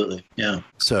 Absolutely, yeah.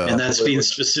 So, and that's being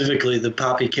specifically the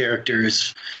Poppy character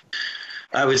is,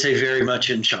 I would say, very much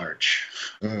in charge.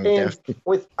 And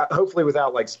with hopefully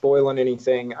without like spoiling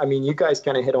anything, I mean, you guys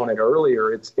kind of hit on it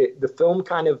earlier. The film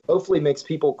kind of hopefully makes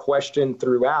people question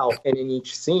throughout and in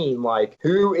each scene, like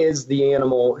who is the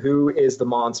animal, who is the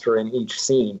monster in each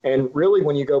scene. And really,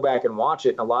 when you go back and watch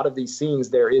it, in a lot of these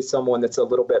scenes, there is someone that's a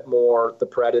little bit more the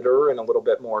predator and a little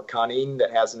bit more cunning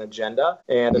that has an agenda,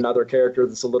 and another character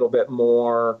that's a little bit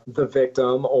more the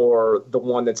victim or the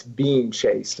one that's being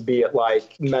chased, be it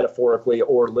like metaphorically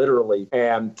or literally.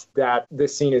 And that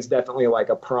this scene is definitely like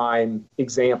a prime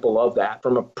example of that.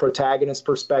 From a protagonist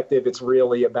perspective, it's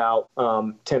really about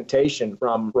temptation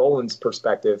from Roland's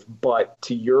perspective. But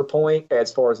to your point,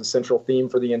 as far as a central theme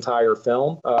for the entire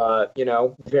film,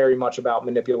 very much about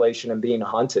manipulation and being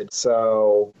hunted.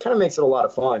 So kind of makes it a lot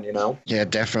of fun, Yeah,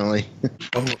 definitely.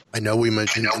 I know we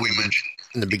mentioned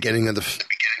in the beginning of the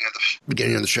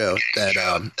show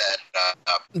that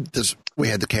we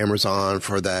had the cameras on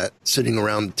for that sitting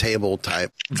around the table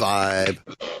type vibe,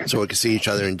 so we could see each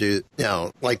other and do,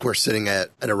 like we're sitting at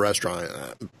a restaurant,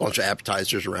 a bunch of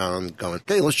appetizers around going,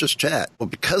 hey, let's just chat. Well,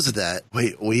 because of that,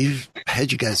 we've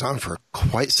had you guys on for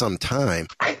quite some time,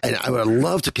 and I would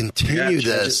love to continue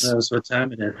this. Just knows what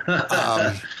time it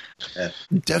is.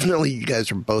 Definitely, you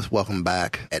guys are both welcome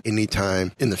back at any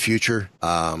time in the future.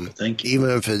 Thank you.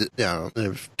 Even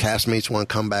if castmates want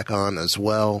to come back on as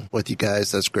well with you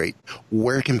guys, that's great.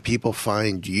 Where can people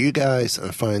find you guys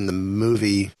and find the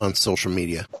movie on social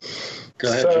media? Go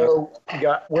ahead, So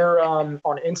we're on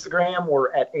Instagram.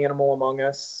 We're at Animal Among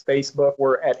Us. Facebook,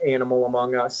 we're at Animal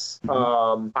Among Us.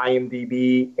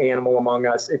 IMDb, Animal Among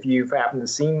Us. If you've happened to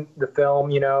seen the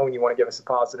film, and you want to give us a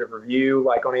positive review,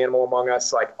 like on Animal Among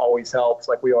Us, like always helps.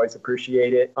 Like we always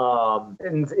appreciate it.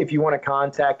 And if you want to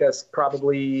contact us,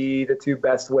 probably the two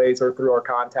best ways are through our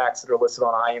contacts that are listed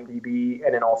on IMDb,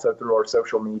 and then also through our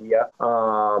social media.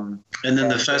 And then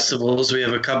the festivals, we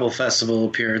have a couple festival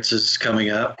appearances coming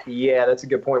up. Yeah, that's a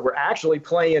good point. We're actually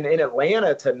playing in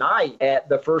Atlanta tonight at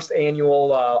the first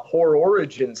annual Horror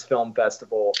Origins Film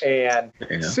Festival, and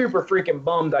super freaking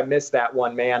bummed I missed that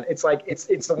one, man. It's like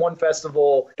it's the one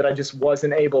festival that I just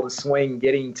wasn't able to swing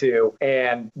getting to,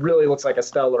 and really looks like a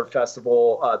stellar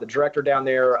festival. The director down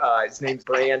there, his name's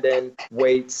Brandon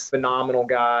Waits, phenomenal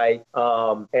guy.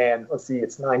 And let's see,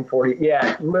 it's 9:40.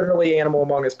 Yeah, literally Animal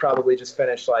Among Us probably just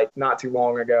finished like not too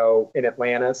long ago in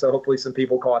Atlanta, so hopefully some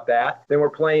people caught that. Then we're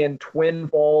playing Twin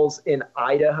Falls in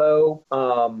Idaho.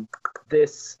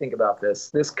 Think about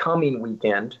this coming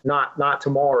weekend, not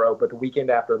tomorrow, but the weekend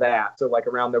after that. So like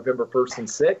around November 1st and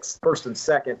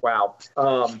 2nd. Wow.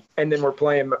 And then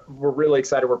we're really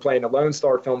excited. We're playing the Lone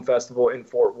Star Film Festival in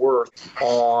Fort Worth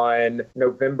on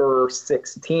November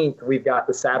 16th. We've got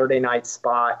the Saturday night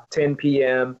spot, 10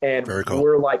 p.m. And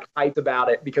we're like hyped about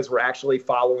it because we're actually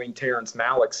following Terrence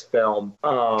Malick's film.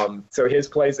 So his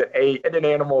plays at 8 and then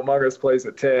Animal Among Us plays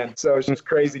at 10. So it's just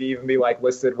crazy to even be like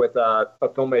listed with a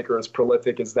filmmaker as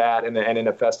prolific as that and in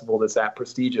a festival that's that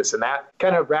prestigious. And that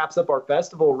kind of wraps up our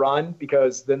festival run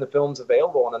because then the film's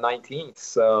available on the 19th.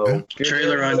 So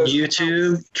trailer on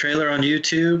YouTube.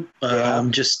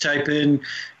 Just type in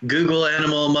Google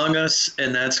Animal Among Us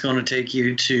and that's going to take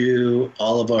you to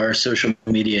all of our social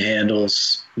media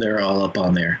handles. They're all up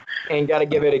on there. And got to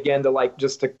give it again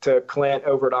to Clint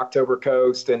over at October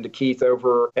Coast and to Keith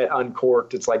over at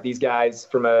Uncorked. It's like these guys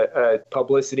from a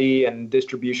publicity and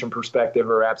distribution perspective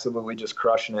are absolutely just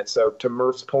crushing it. So to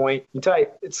Murph's point,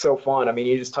 it's so fun. I mean,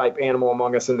 you just type Animal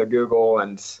Among Us into Google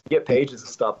and you get pages of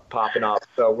stuff popping up.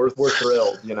 So we're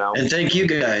thrilled, And thank you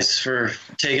guys for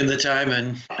taking the time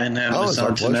and having us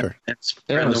on tonight and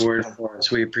spreading the word for us.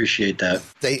 We appreciate that.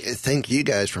 Thank you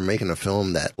guys for making a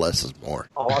film that less is more.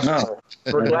 Awesome.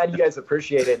 We're glad you guys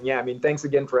appreciate it. And yeah, I mean, thanks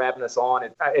again for having us on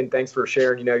and thanks for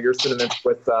sharing, your sentiments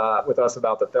with us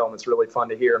about the film. It's really fun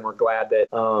to hear and we're glad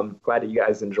that you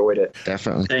guys enjoyed it.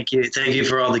 Definitely. Thank you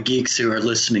for all the geeks who are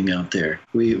listening out there.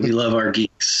 We love our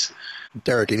geeks.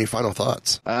 Derek, any final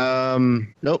thoughts?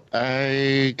 Nope.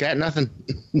 I got nothing.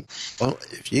 Well,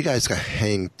 if you guys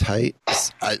hang tight,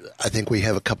 I think we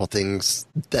have a couple things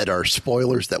that are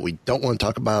spoilers that we don't want to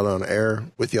talk about on air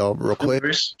with y'all real quick.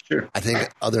 Sure. I think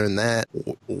other than that,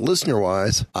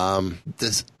 listener-wise, I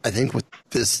think with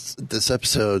this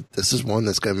episode, this is one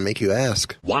that's going to make you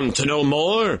ask. Want to know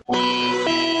more?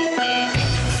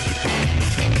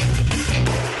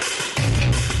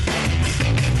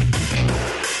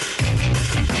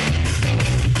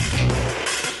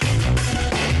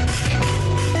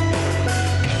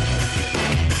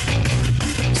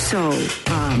 So,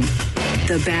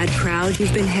 the bad crowd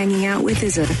you've been hanging out with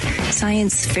is a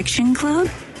science fiction club?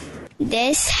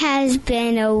 This has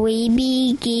been a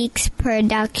Weeby Geeks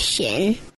production.